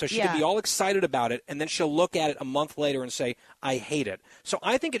things. So she can be all excited about it, and then she'll look at it a month later and say, I hate it. So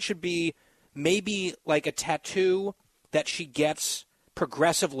I think it should be maybe like a tattoo that she gets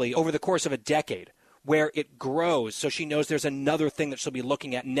progressively over the course of a decade, where it grows so she knows there's another thing that she'll be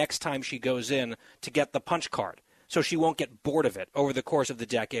looking at next time she goes in to get the punch card. So she won't get bored of it over the course of the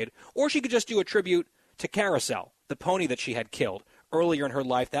decade. Or she could just do a tribute to Carousel, the pony that she had killed earlier in her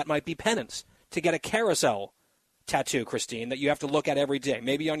life. That might be penance to get a Carousel tattoo, Christine, that you have to look at every day,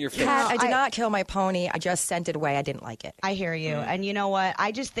 maybe on your face. Kat, I did not kill my pony. I just sent it away. I didn't like it. I hear you. And you know what?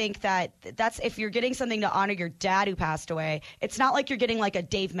 I just think that's if you're getting something to honor your dad who passed away, it's not like you're getting like a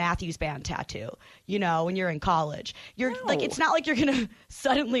Dave Matthews Band tattoo, when you're in college. It's not like you're going to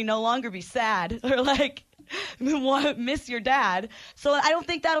suddenly no longer be sad or like miss your dad. So I don't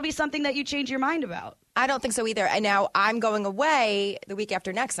think that'll be something that you change your mind about. I don't think so either. And now I'm going away the week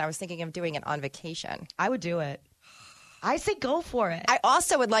after next. I was thinking of doing it on vacation. I would do it. I say go for it. I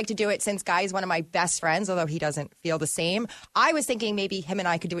also would like to do it since Guy is one of my best friends, although he doesn't feel the same. I was thinking maybe him and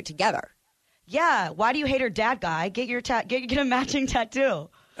I could do it together. Yeah. Why do you hate her dad, Guy? Get a matching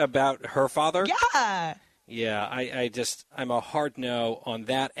tattoo. About her father? Yeah. Yeah, I'm a hard no on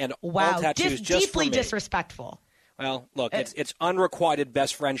that. And wow, all tattoos just deeply for me. Disrespectful. Well, look, it's unrequited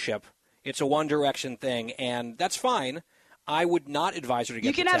best friendship. It's a One Direction thing, and that's fine. I would not advise her to get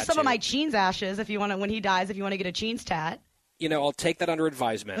You can the have tattoo. some of my Cheens ashes if you want to, when he dies, if you want to get a Cheens tat. I'll take that under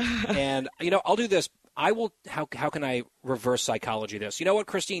advisement. And, I'll do this. I will, how can I reverse psychology this? You know what,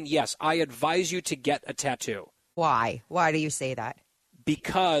 Christine? Yes, I advise you to get a tattoo. Why? Why do you say that?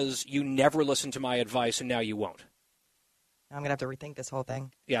 Because you never listened to my advice, and now you won't. I'm going to have to rethink this whole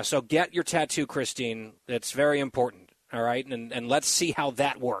thing. Yeah, so get your tattoo, Christine. It's very important. All right, and let's see how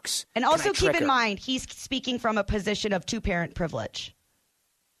that works. And also keep in mind, he's speaking from a position of two-parent privilege.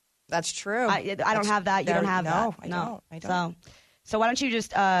 That's true. I don't have that. You don't have that. No, I don't. So why don't you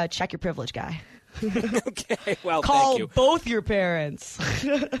just check your privilege, Guy? Okay, well, Call thank you. both your parents.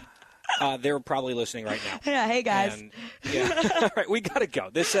 They're probably listening right now. Yeah, hey, guys. And, all right, we got to go.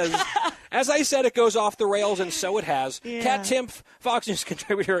 This says, as I said, it goes off the rails, and so it has. Yeah. Kat Timpf, Fox News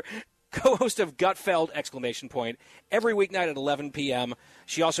contributor, co-host of Gutfeld! Every weeknight at 11 p.m.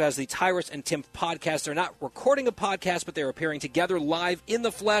 She also has the Tyrus and Timpf podcast. They're not recording a podcast, but they're appearing together live in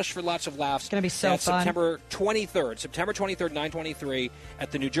the flesh for lots of laughs. It's going to be so fun. September 23rd, 9:23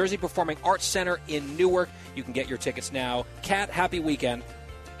 at the New Jersey Performing Arts Center in Newark. You can get your tickets now. Kat, happy weekend.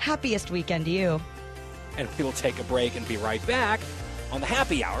 Happiest weekend to you. And we will take a break and be right back on the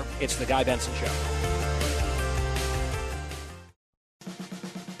Happy Hour. It's the Guy Benson Show.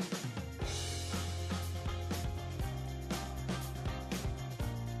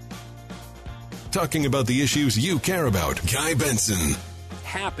 Talking about the issues you care about. Guy Benson.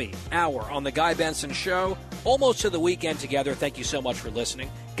 Happy Hour on the Guy Benson Show. Almost to the weekend together. Thank you so much for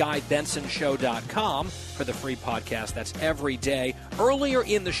listening. GuyBensonShow.com for the free podcast. That's every day. Earlier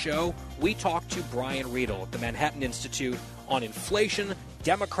in the show, we talked to Brian Riedel at the Manhattan Institute on inflation,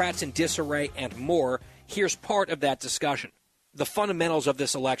 Democrats in disarray, and more. Here's part of that discussion. The fundamentals of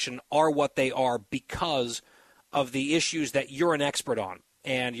this election are what they are because of the issues that you're an expert on.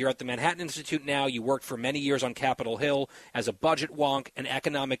 And you're at the Manhattan Institute now. You worked for many years on Capitol Hill as a budget wonk, an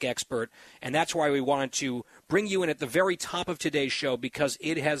economic expert. And that's why we wanted to bring you in at the very top of today's show, because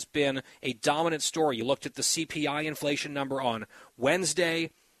it has been a dominant story. You looked at the CPI inflation number on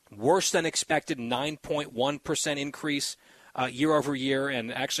Wednesday, worse than expected, 9.1% increase. year over year,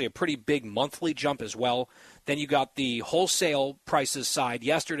 and actually a pretty big monthly jump as well. Then you got the wholesale prices side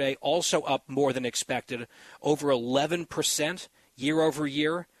yesterday, also up more than expected, over 11% year over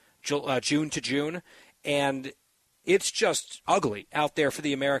year, June to June. And it's just ugly out there for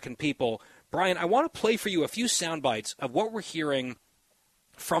the American people. Brian, I want to play for you a few sound bites of what we're hearing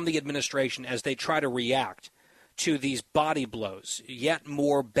from the administration as they try to react to these body blows. Yet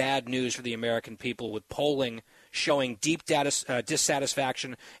more bad news for the American people, with polling showing deep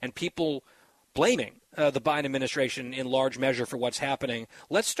dissatisfaction and people blaming the Biden administration in large measure for what's happening.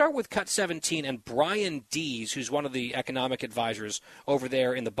 Let's start with Cut 17 and Brian Dees, who's one of the economic advisors over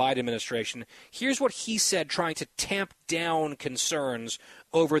there in the Biden administration. Here's what he said, trying to tamp down concerns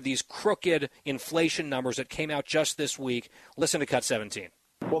over these crooked inflation numbers that came out just this week. Listen to Cut 17.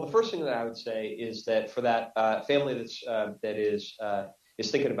 Well, the first thing that I would say is that for that family that is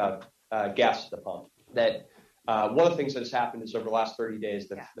thinking about gas at the pump, that one of the things that has happened is over the last 30 days,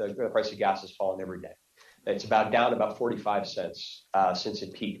 the price of gas has fallen every day. It's down about 45 cents since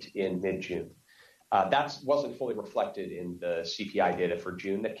it peaked in mid-June. That wasn't fully reflected in the CPI data for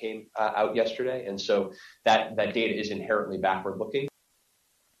June that came out yesterday, and so that data is inherently backward-looking.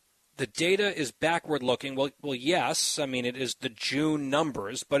 The data is backward-looking. Well, yes. I mean, it is the June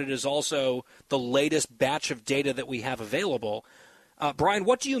numbers, but it is also the latest batch of data that we have available. Brian,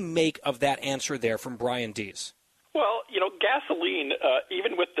 what do you make of that answer there from Brian Dees? Well, gasoline,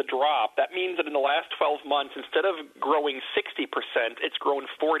 even with the drop, that means that in the last 12 months, instead of growing 60%, it's grown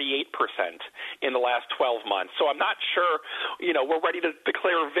 48% in the last 12 months. So I'm not sure, we're ready to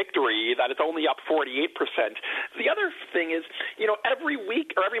declare victory that it's only up 48%. The other thing is, every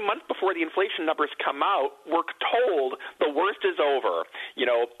week or every month before the inflation numbers come out, we're told the worst is over.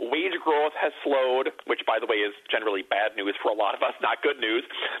 Wage growth has slowed, which, by the way, is generally bad news for a lot of us, not good news.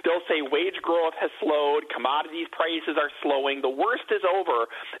 They'll say wage growth has slowed, commodities prices are slowing, the worst is over,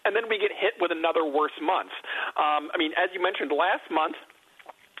 and then we get hit with another worse month. As you mentioned, last month,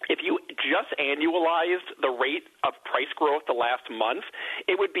 if you just annualized the rate of price growth the last month,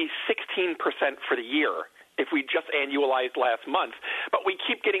 it would be 16% for the year if we just annualized last month. But we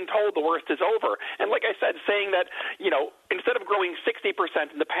keep getting told the worst is over. And like I said, saying that, instead of growing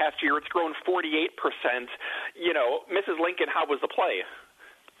 60% in the past year, it's grown 48%, Mrs. Lincoln, how was the play?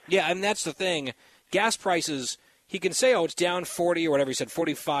 Yeah, and that's the thing. Gas prices, he can say, it's down 40 or whatever he said,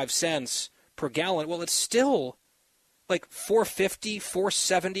 45 cents per gallon. Well, it's still like $4.50,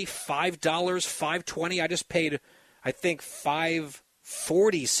 $4.70, $5, $5.20. I just paid, I think,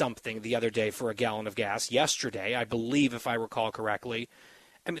 $5.40 something the other day for a gallon of gas. Yesterday, I believe, if I recall correctly.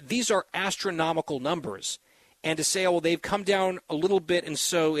 I mean, these are astronomical numbers. And to say, they've come down a little bit, and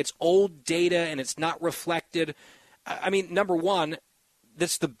so it's old data and it's not reflected. I mean, number one,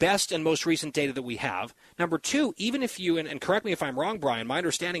 that's the best and most recent data that we have. Number two, even if you, and correct me if I'm wrong, Brian, my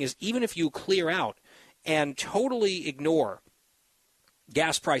understanding is even if you clear out and totally ignore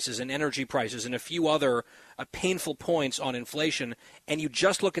gas prices and energy prices and a few other painful points on inflation, and you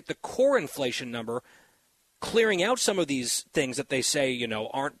just look at the core inflation number, clearing out some of these things that they say,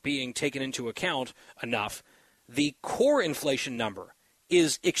 aren't being taken into account enough, the core inflation number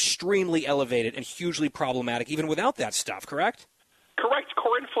is extremely elevated and hugely problematic even without that stuff, correct? Correct.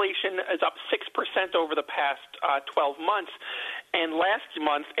 Core inflation is up 6% over the past 12 months, and last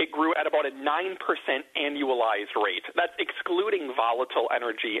month it grew at about a 9% annualized rate. That's excluding volatile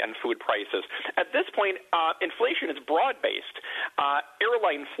energy and food prices. At this point, inflation is broad-based.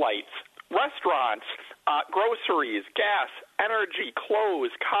 Airline flights, restaurants, groceries, gas, energy,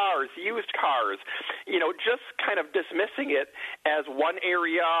 clothes, cars, used cars, just kind of dismissing it as one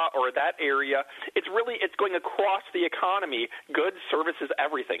area or that area. It's going across the economy, goods, services,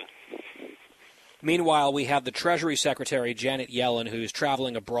 everything. Meanwhile, we have the Treasury Secretary, Janet Yellen, who's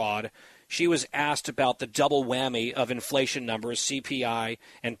traveling abroad. She was asked about the double whammy of inflation numbers, CPI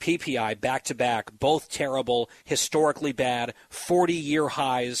and PPI, back-to-back, both terrible, historically bad, 40-year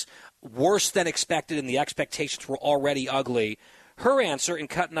highs, worse than expected, and the expectations were already ugly. Her answer in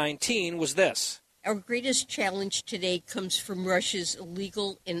Cut 19 was this. Our greatest challenge today comes from Russia's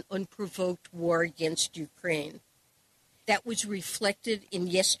illegal and unprovoked war against Ukraine. That was reflected in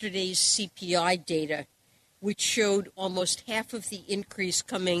yesterday's CPI data, which showed almost half of the increase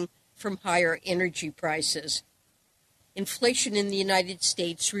coming from higher energy prices. Inflation in the United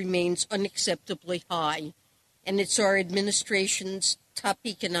States remains unacceptably high, and it's our administration's top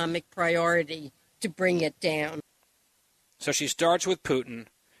economic priority to bring it down. So she starts with Putin.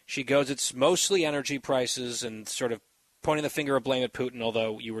 She goes, it's mostly energy prices, and sort of pointing the finger of blame at Putin,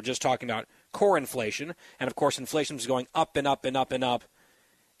 although you were just talking about core inflation. And, of course, inflation is going up and up and up and up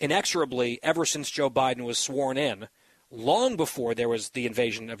inexorably ever since Joe Biden was sworn in. long before there was the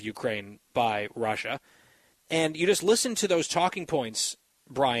invasion of Ukraine by Russia. And you just listen to those talking points,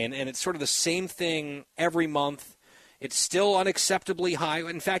 Brian, and it's sort of the same thing every month. It's still unacceptably high.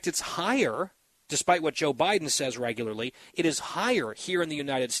 In fact, it's higher, despite what Joe Biden says regularly. It is higher here in the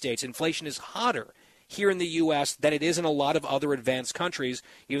United States. Inflation is hotter here in the U.S. than it is in a lot of other advanced countries,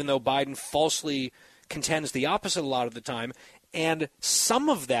 even though Biden falsely contends the opposite a lot of the time. And some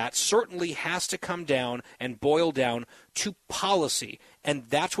of that certainly has to come down and boil down to policy. And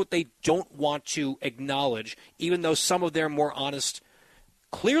that's what they don't want to acknowledge, even though some of their more honest,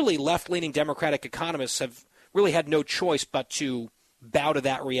 clearly left-leaning Democratic economists have really had no choice but to bow to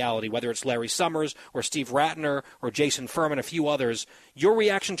that reality, whether it's Larry Summers or Steve Ratner or Jason Furman, a few others. Your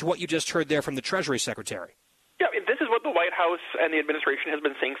reaction to what you just heard there from the Treasury Secretary? Yeah, this is what the White House and the administration has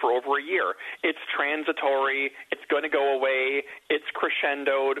been saying for over a year. It's transitory. It's going to go away. It's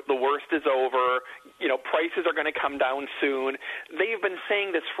crescendoed. The worst is over. Prices are going to come down soon. They've been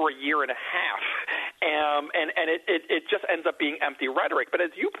saying this for a year and a half, and it just ends up being empty rhetoric. But as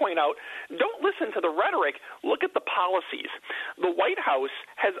you point out, don't listen to the rhetoric. Look at the policies. The White House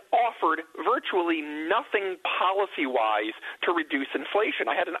has offered virtually nothing policy-wise to reduce inflation.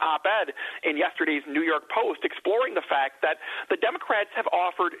 I had an op-ed in yesterday's New York Post exploring the fact that the Democrats have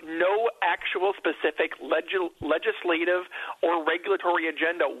offered no actual specific legislative or regulatory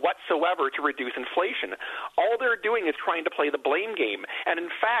agenda whatsoever to reduce inflation. All they're doing is trying to play the blame game. And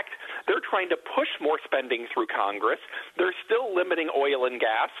in fact, they're trying to push more spending through Congress. They're still limiting oil and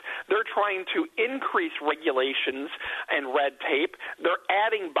gas. They're trying to increase regulations and red tape. They're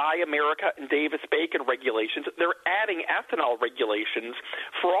adding Buy America and Davis-Bacon regulations. They're adding ethanol regulations.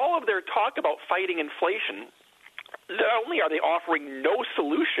 For all of their talk about fighting inflation, not only are they offering no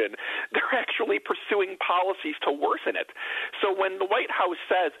solution, they're actually pursuing policies to worsen it. So when the White House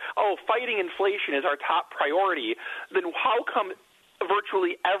says, fighting inflation is our top priority, then how come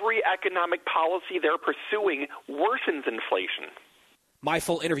virtually every economic policy they're pursuing worsens inflation? My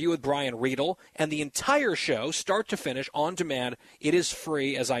full interview with Brian Riedel and the entire show, start to finish, on demand. It is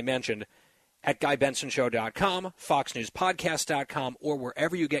free, as I mentioned, at GuyBensonShow.com, FoxNewsPodcast.com, or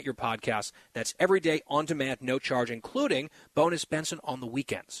wherever you get your podcasts. That's every day on demand, no charge, including Bonus Benson on the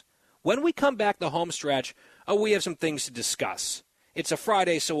weekends. When we come back the home stretch, we have some things to discuss. It's a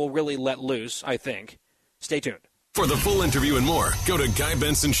Friday, so we'll really let loose, I think. Stay tuned. For the full interview and more, go to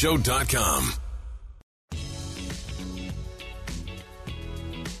GuyBensonShow.com.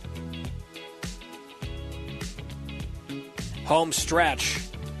 Home stretch.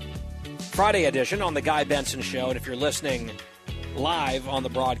 Friday edition on the Guy Benson Show. And if you're listening live on the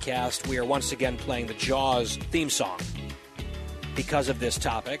broadcast, we are once again playing the Jaws theme song because of this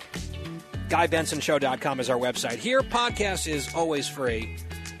topic. GuyBensonShow.com is our website. Here, podcast is always free.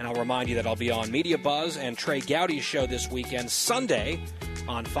 And I'll remind you that I'll be on Media Buzz and Trey Gowdy's show this weekend, Sunday,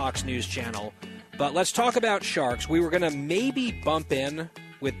 on Fox News Channel. But let's talk about sharks. We were going to maybe bump in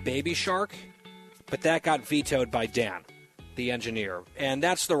with Baby Shark, but that got vetoed by Dan, the engineer. And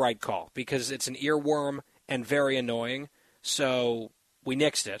that's the right call because it's an earworm and very annoying. So we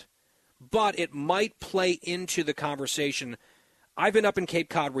nixed it. But it might play into the conversation. I've been up in Cape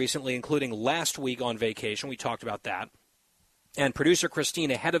Cod recently, including last week on vacation. We talked about that. And producer Christine,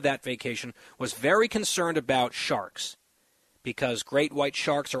 ahead of that vacation, was very concerned about sharks because great white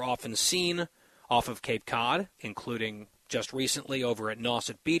sharks are often seen off of Cape Cod, including just recently over at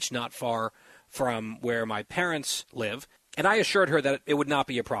Nauset Beach, not far from where my parents live. And I assured her that it would not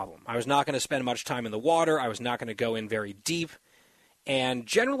be a problem. I was not going to spend much time in the water. I was not going to go in very deep. And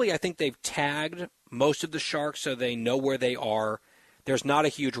generally, I think they've tagged most of the sharks so they know where they are. There's not a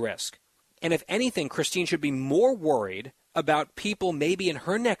huge risk. And if anything, Christine should be more worried about people maybe in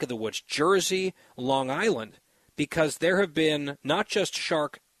her neck of the woods, Jersey, Long Island, because there have been not just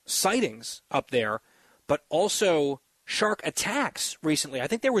shark sightings up there, but also shark attacks recently. I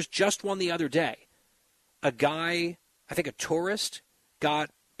think there was just one the other day. A guy, I think a tourist, got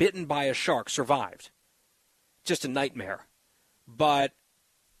bitten by a shark, survived. Just a nightmare. But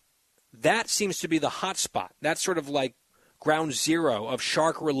that seems to be the hot spot. That's sort of like ground zero of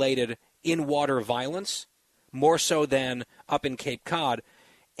shark-related in-water violence, more so than up in Cape Cod.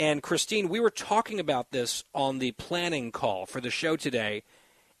 And, Christine, we were talking about this on the planning call for the show today,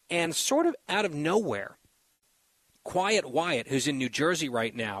 and sort of out of nowhere, Quiet Wyatt, who's in New Jersey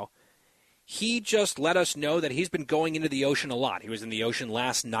right now, he just let us know that he's been going into the ocean a lot. He was in the ocean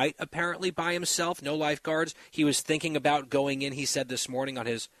last night, apparently, by himself, no lifeguards. He was thinking about going in, he said this morning, on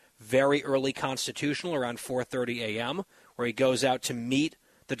his very early constitutional around 4:30 a.m., where he goes out to meet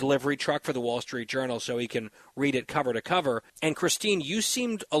the delivery truck for the Wall Street Journal so he can read it cover to cover. And, Christine, you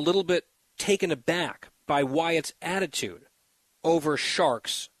seemed a little bit taken aback by Wyatt's attitude over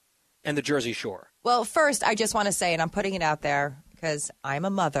sharks and the Jersey Shore? Well, first, I just want to say, and I'm putting it out there because I'm a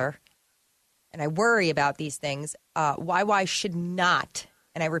mother and I worry about these things, YY should not,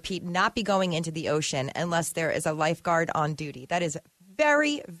 and I repeat, not be going into the ocean unless there is a lifeguard on duty. That is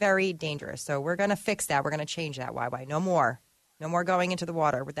very, very dangerous. So we're going to fix that. We're going to change that, YY. No more. No more going into the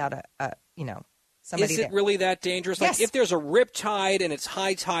water without somebody Is it there. really that dangerous? Yes. Like, if there's a rip tide and it's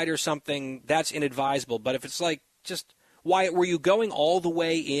high tide or something, that's inadvisable. But if it's like just, Wyatt, were you going all the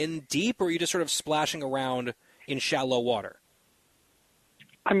way in deep, or were you just sort of splashing around in shallow water?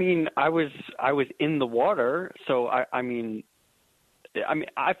 I mean, I was in the water, so I mean,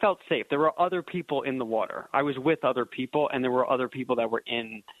 I felt safe. There were other people in the water. I was with other people, and there were other people that were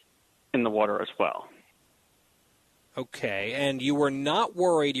in the water as well. Okay, and you were not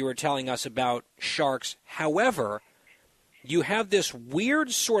worried, you were telling us, about sharks. However, you have this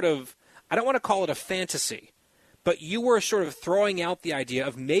weird sort of, I don't want to call it a fantasy, but you were sort of throwing out the idea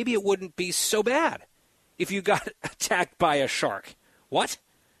of maybe it wouldn't be so bad if you got attacked by a shark. What?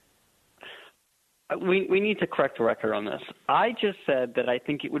 We need to correct the record on this. I just said that I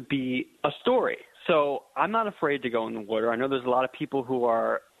think it would be a story. So I'm not afraid to go in the water. I know there's a lot of people who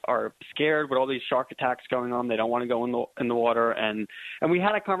are scared with all these shark attacks going on. They don't want to go in the water. And we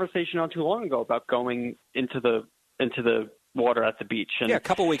had a conversation not too long ago about going into the water at the beach. And, yeah, a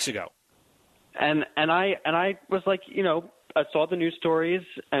couple weeks ago. And I was like, I saw the news stories,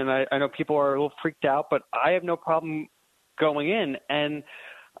 and I know people are a little freaked out, but I have no problem going in. And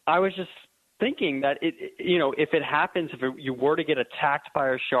I was just thinking that if it happens, you were to get attacked by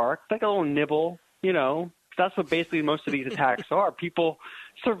a shark, like a little nibble, that's what basically most of these attacks are. People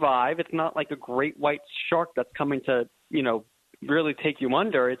survive. It's not like a great white shark that's coming to, really take you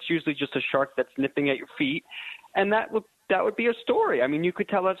under. It's usually just a shark that's nipping at your feet, and that would be a story. I mean, you could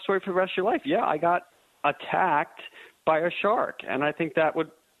tell that story for the rest of your life. Yeah, I got attacked by a shark, and I think that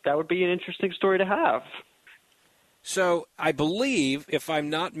would be an interesting story to have. So I believe, if I'm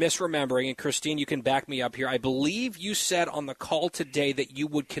not misremembering, and Christine, you can back me up here, I believe you said on the call today that you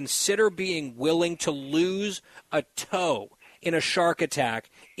would consider being willing to lose a toe in a shark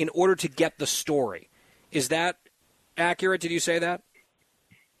attack in order to get the story. Is that accurate? Did you say that?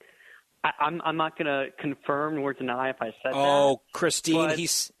 I'm not going to confirm nor deny if I said that. Oh, Christine, but... he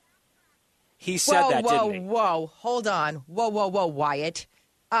said that, didn't he? Whoa, hold on. Whoa, Wyatt.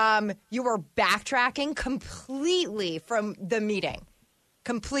 You were backtracking completely from the meeting.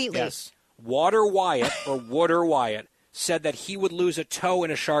 Completely. Yes. Water Wyatt said that he would lose a toe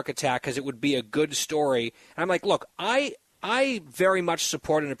in a shark attack because it would be a good story. And I'm like, look, I very much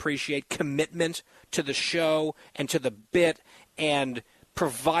support and appreciate commitment to the show and to the bit and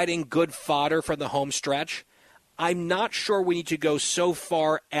providing good fodder for the home stretch. I'm not sure we need to go so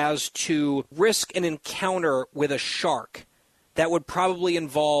far as to risk an encounter with a shark that would probably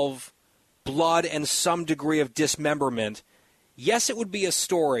involve blood and some degree of dismemberment. Yes, it would be a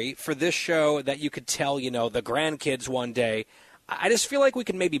story for this show that you could tell, the grandkids one day. I just feel like we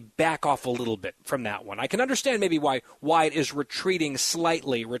can maybe back off a little bit from that one. I can understand maybe why Wyatt is retreating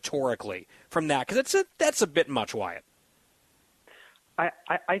slightly rhetorically from that, because that's a bit much, Wyatt.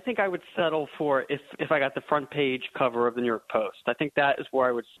 I think I would settle for if I got the front page cover of the New York Post. I think that is where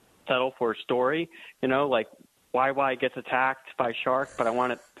I would settle for a story, like YY gets attacked by shark, but I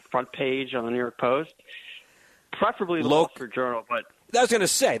want it front page on the New York Post, preferably the Wall Street Journal. But I was going to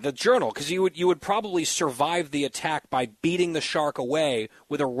say the Journal, because you would probably survive the attack by beating the shark away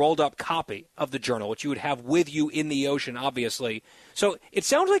with a rolled up copy of the Journal, which you would have with you in the ocean, obviously. So it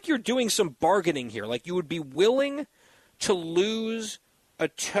sounds like you're doing some bargaining here. Like you would be willing to lose a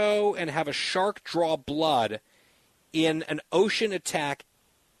toe and have a shark draw blood in an ocean attack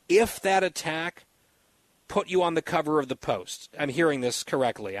if that attack put you on the cover of the Post. I'm hearing this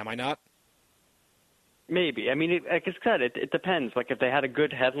correctly, am I not? Maybe. I mean, like I said, it depends. Like if they had a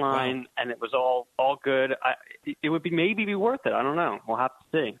good headline and it was all good, it would maybe be worth it. I don't know. We'll have to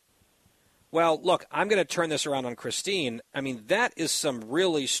see. Well, look, I'm going to turn this around on Christine. I mean, that is some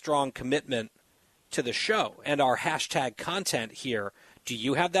really strong commitment to the show and our hashtag content here. Do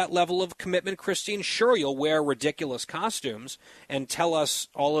you have that level of commitment, Christine? Sure, you'll wear ridiculous costumes and tell us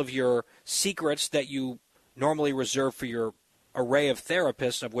all of your secrets that you normally reserve for your array of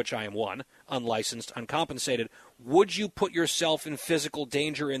therapists, of which I am one, unlicensed, uncompensated. Would you put yourself in physical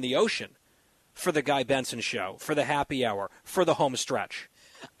danger in the ocean for the Guy Benson Show, for the happy hour, for the home stretch?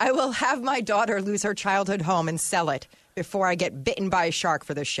 I will have my daughter lose her childhood home and sell it before I get bitten by a shark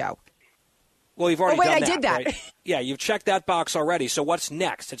for this show. Well, you've already done that. I did that. Right? Yeah, you've checked that box already. So what's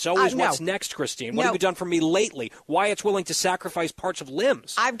next? It's always no. what's next, Christine. What have you done for me lately? Wyatt's willing to sacrifice parts of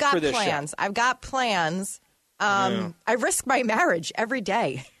limbs. I've got for this plans. show. I've got plans. I risk my marriage every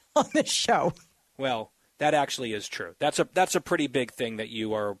day on this show. Well, that actually is true. That's a pretty big thing that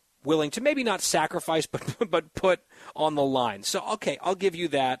you are willing to maybe not sacrifice, but put on the line. So, okay, I'll give you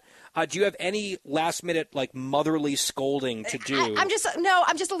that. Do you have any last-minute, motherly scolding to do? I'm just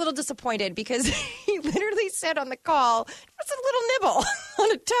a little disappointed because he literally said on the call, "What's a little nibble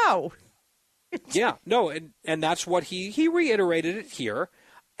on a toe?" Yeah, no, and that's what he reiterated it here,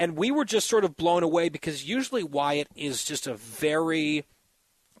 and we were just sort of blown away because usually Wyatt is just a very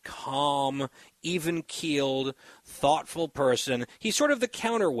calm, even-keeled, thoughtful person. He's sort of the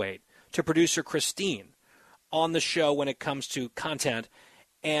counterweight to producer Christine on the show when it comes to content.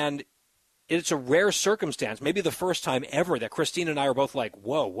 And it's a rare circumstance, maybe the first time ever, that Christine and I are both like,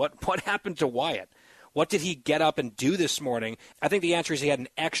 whoa, what happened to Wyatt? What did he get up and do this morning? I think the answer is he had an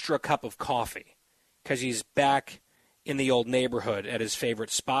extra cup of coffee because he's back in the old neighborhood at his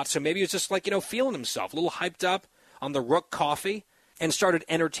favorite spot. So maybe he was just feeling himself, a little hyped up on the Rook coffee, and started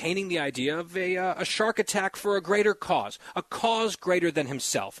entertaining the idea of a shark attack for a greater cause, a cause greater than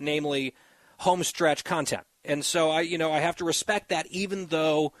himself, namely homestretch content. And so I have to respect that, even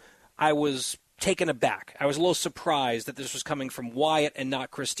though I was taken aback. I was a little surprised that this was coming from Wyatt and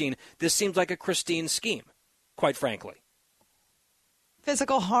not Christine. This seems like a Christine scheme, quite frankly.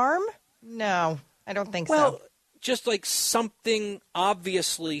 Physical harm? No, I don't think so. Well, just something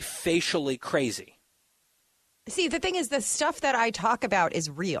obviously facially crazy. See, the thing is, the stuff that I talk about is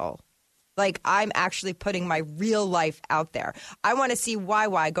real. I'm actually putting my real life out there. I want to see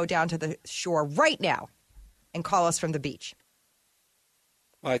YY go down to the shore right now and call us from the beach.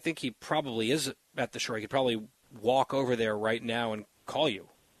 Well, I think he probably is at the shore. He could probably walk over there right now and call you.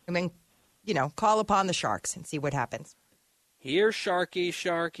 I mean, call upon the sharks and see what happens. Here, Sharky,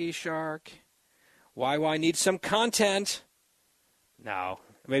 Sharky, Shark. YY needs some content. No.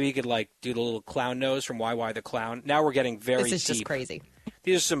 Maybe he could do the little clown nose from YY the Clown. Now we're getting very deep. This is just crazy.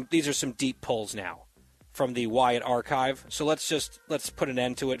 These are some deep pulls now from the Wyatt archive. So let's put an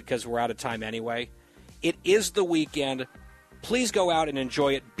end to it because we're out of time anyway. It is the weekend. Please go out and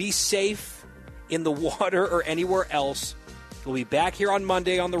enjoy it. Be safe in the water or anywhere else. We'll be back here on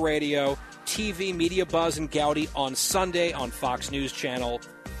Monday on the radio, TV, Media Buzz, and Gowdy on Sunday on Fox News Channel.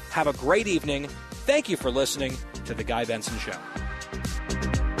 Have a great evening. Thank you for listening to The Guy Benson Show.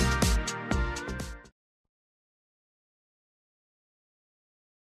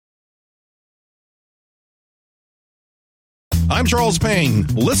 I'm Charles Payne.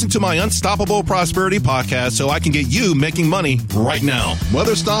 Listen to my Unstoppable Prosperity podcast so I can get you making money right now.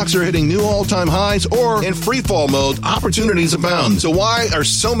 Whether stocks are hitting new all-time highs or in free fall mode, opportunities abound. So why are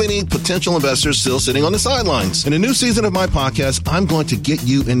so many potential investors still sitting on the sidelines? In a new season of my podcast, I'm going to get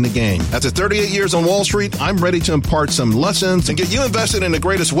you in the game. After 38 years on Wall Street, I'm ready to impart some lessons and get you invested in the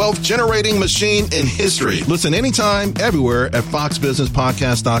greatest wealth-generating machine in history. Listen anytime, everywhere at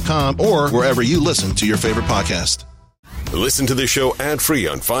foxbusinesspodcast.com or wherever you listen to your favorite podcast. Listen to the show ad-free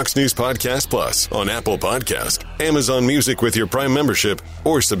on Fox News Podcast Plus, on Apple Podcast, Amazon Music with your Prime membership,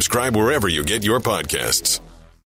 or subscribe wherever you get your podcasts.